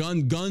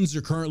 Guns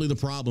are currently the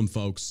problem,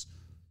 folks.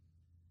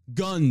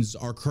 Guns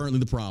are currently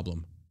the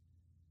problem.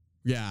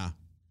 Yeah.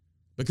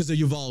 Because of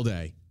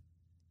Uvalde.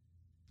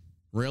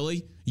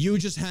 Really? You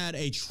just had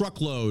a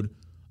truckload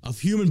of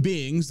human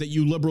beings that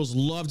you liberals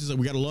love to say,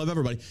 we got to love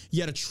everybody.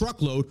 You had a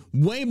truckload,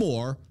 way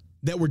more,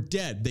 that were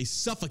dead. They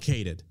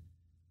suffocated.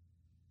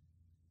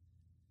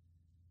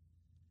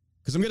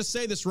 Because I'm going to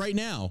say this right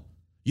now.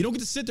 You don't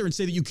get to sit there and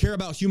say that you care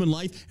about human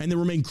life and then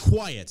remain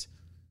quiet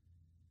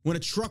when a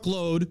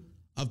truckload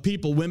of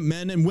people,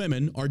 men and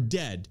women, are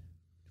dead.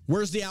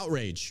 Where's the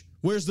outrage?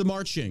 Where's the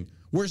marching?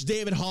 Where's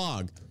David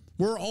Hogg?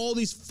 Where are all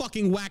these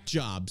fucking whack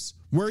jobs?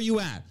 Where are you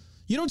at?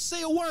 You don't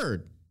say a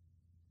word.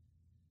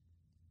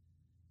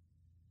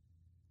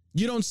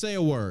 You don't say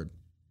a word.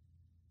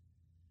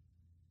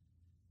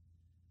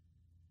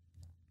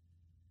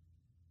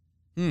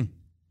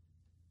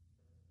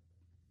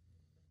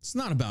 It's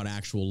not about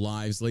actual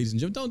lives, ladies and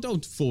gentlemen.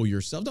 Don't fool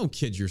yourself. Don't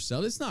kid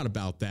yourself. It's not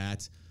about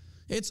that.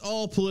 It's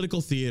all political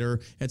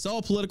theater. It's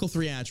all political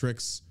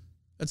theatrics.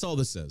 That's all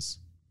this is.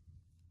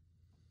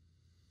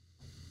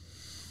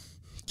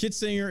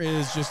 Kitzinger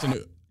is just an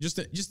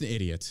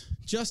idiot.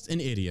 Just an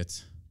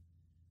idiot.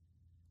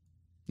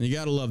 And you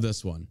got to love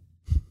this one.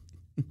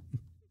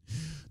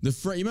 You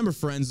remember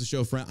Friends, the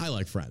show Friends? I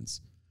like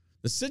Friends.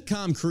 The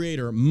sitcom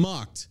creator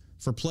mocked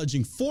for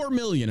pledging $4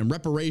 million in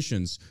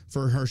reparations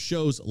for her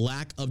show's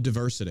lack of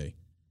diversity.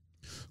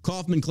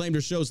 Kaufman claimed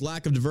her show's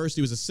lack of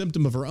diversity was a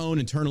symptom of her own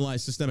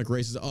internalized systemic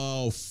racism.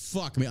 Oh,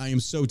 fuck me. I am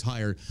so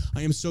tired.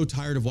 I am so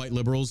tired of white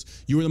liberals.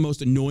 You are the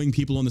most annoying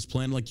people on this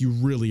planet. Like, you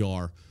really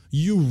are.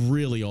 You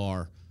really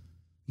are.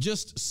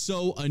 Just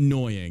so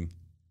annoying.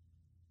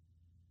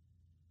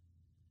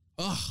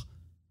 Ugh.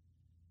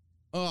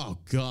 Oh,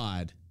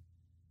 God.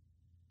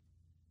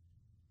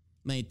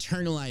 My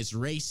internalized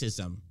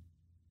racism.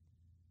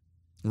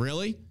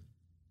 Really?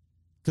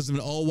 Because of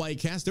an all-white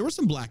cast? There were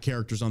some black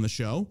characters on the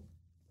show.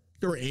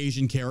 There were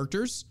Asian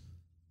characters.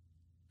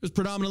 It was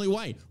predominantly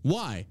white.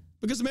 Why?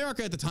 Because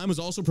America at the time was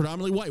also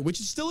predominantly white, which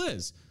it still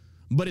is.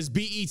 But is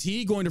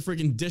BET going to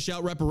freaking dish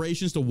out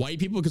reparations to white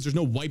people because there's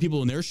no white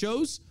people in their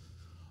shows?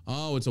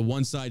 Oh, it's a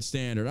one-side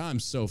standard. I'm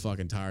so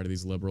fucking tired of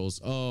these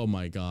liberals. Oh,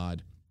 my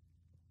God.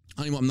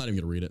 I'm not even going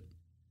to read it.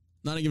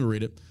 Not even going to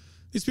read it.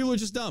 These people are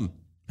just dumb.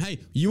 Hey,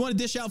 you want to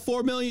dish out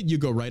 $4 million? You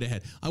go right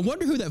ahead. I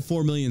wonder who that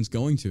 $4 million is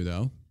going to,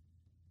 though.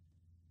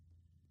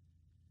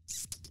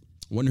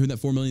 Wonder who that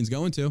 $4 million is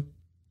going to.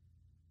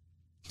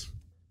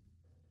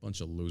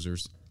 Bunch of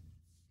losers.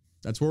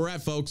 That's where we're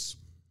at, folks.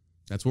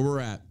 That's where we're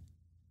at.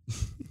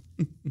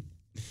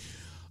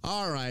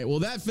 All right. Well,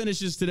 that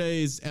finishes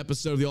today's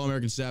episode of the All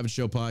American Savage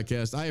Show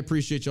podcast. I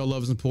appreciate y'all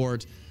love and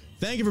support.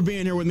 Thank you for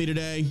being here with me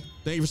today.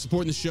 Thank you for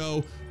supporting the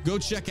show. Go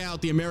check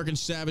out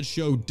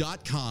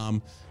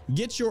theamericansavageshow.com.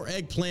 Get your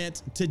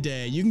eggplant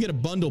today. You can get a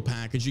bundle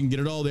package. You can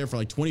get it all there for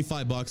like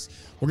 $25.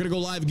 We're going to go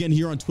live again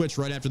here on Twitch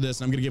right after this.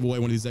 I'm going to give away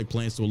one of these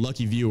eggplants to a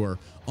lucky viewer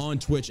on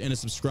Twitch and a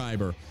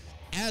subscriber.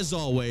 As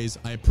always,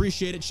 I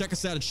appreciate it. Check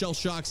us out at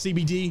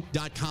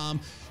shellshockcbd.com.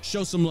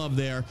 Show some love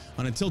there.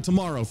 And until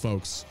tomorrow,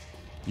 folks,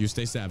 you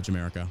stay savage,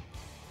 America.